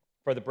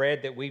for the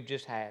bread that we've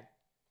just had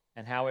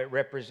and how it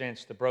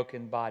represents the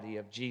broken body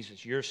of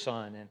Jesus, your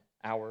Son and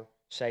our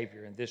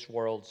Savior and this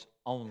world's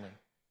only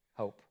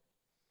hope.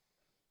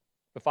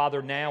 But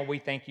Father, now we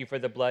thank you for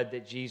the blood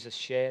that Jesus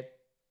shed.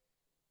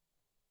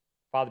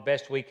 Father,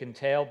 best we can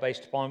tell,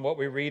 based upon what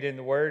we read in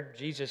the Word,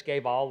 Jesus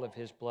gave all of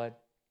his blood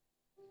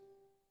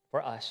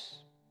for us.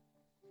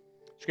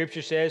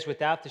 Scripture says,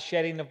 without the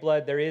shedding of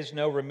blood, there is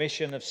no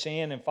remission of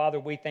sin. And Father,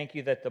 we thank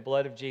you that the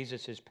blood of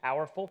Jesus is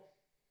powerful.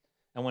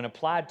 And when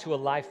applied to a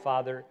life,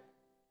 Father,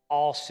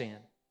 all sin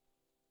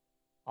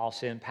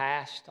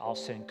past, all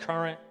sin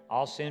current,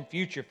 all sin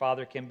future,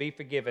 Father, can be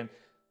forgiven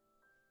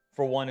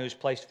for one who's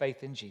placed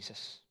faith in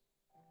Jesus.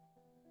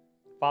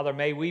 Father,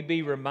 may we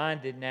be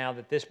reminded now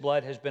that this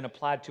blood has been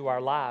applied to our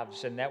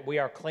lives and that we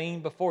are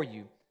clean before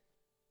you.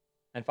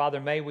 And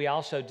Father, may we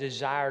also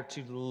desire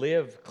to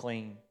live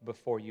clean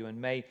before you,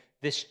 and may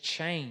this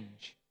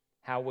change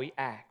how we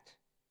act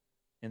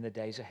in the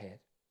days ahead.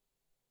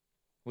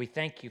 We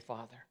thank you,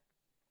 Father,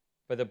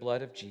 for the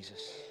blood of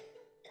Jesus.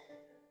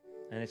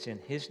 And it's in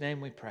his name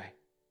we pray.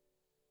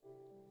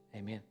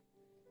 Amen.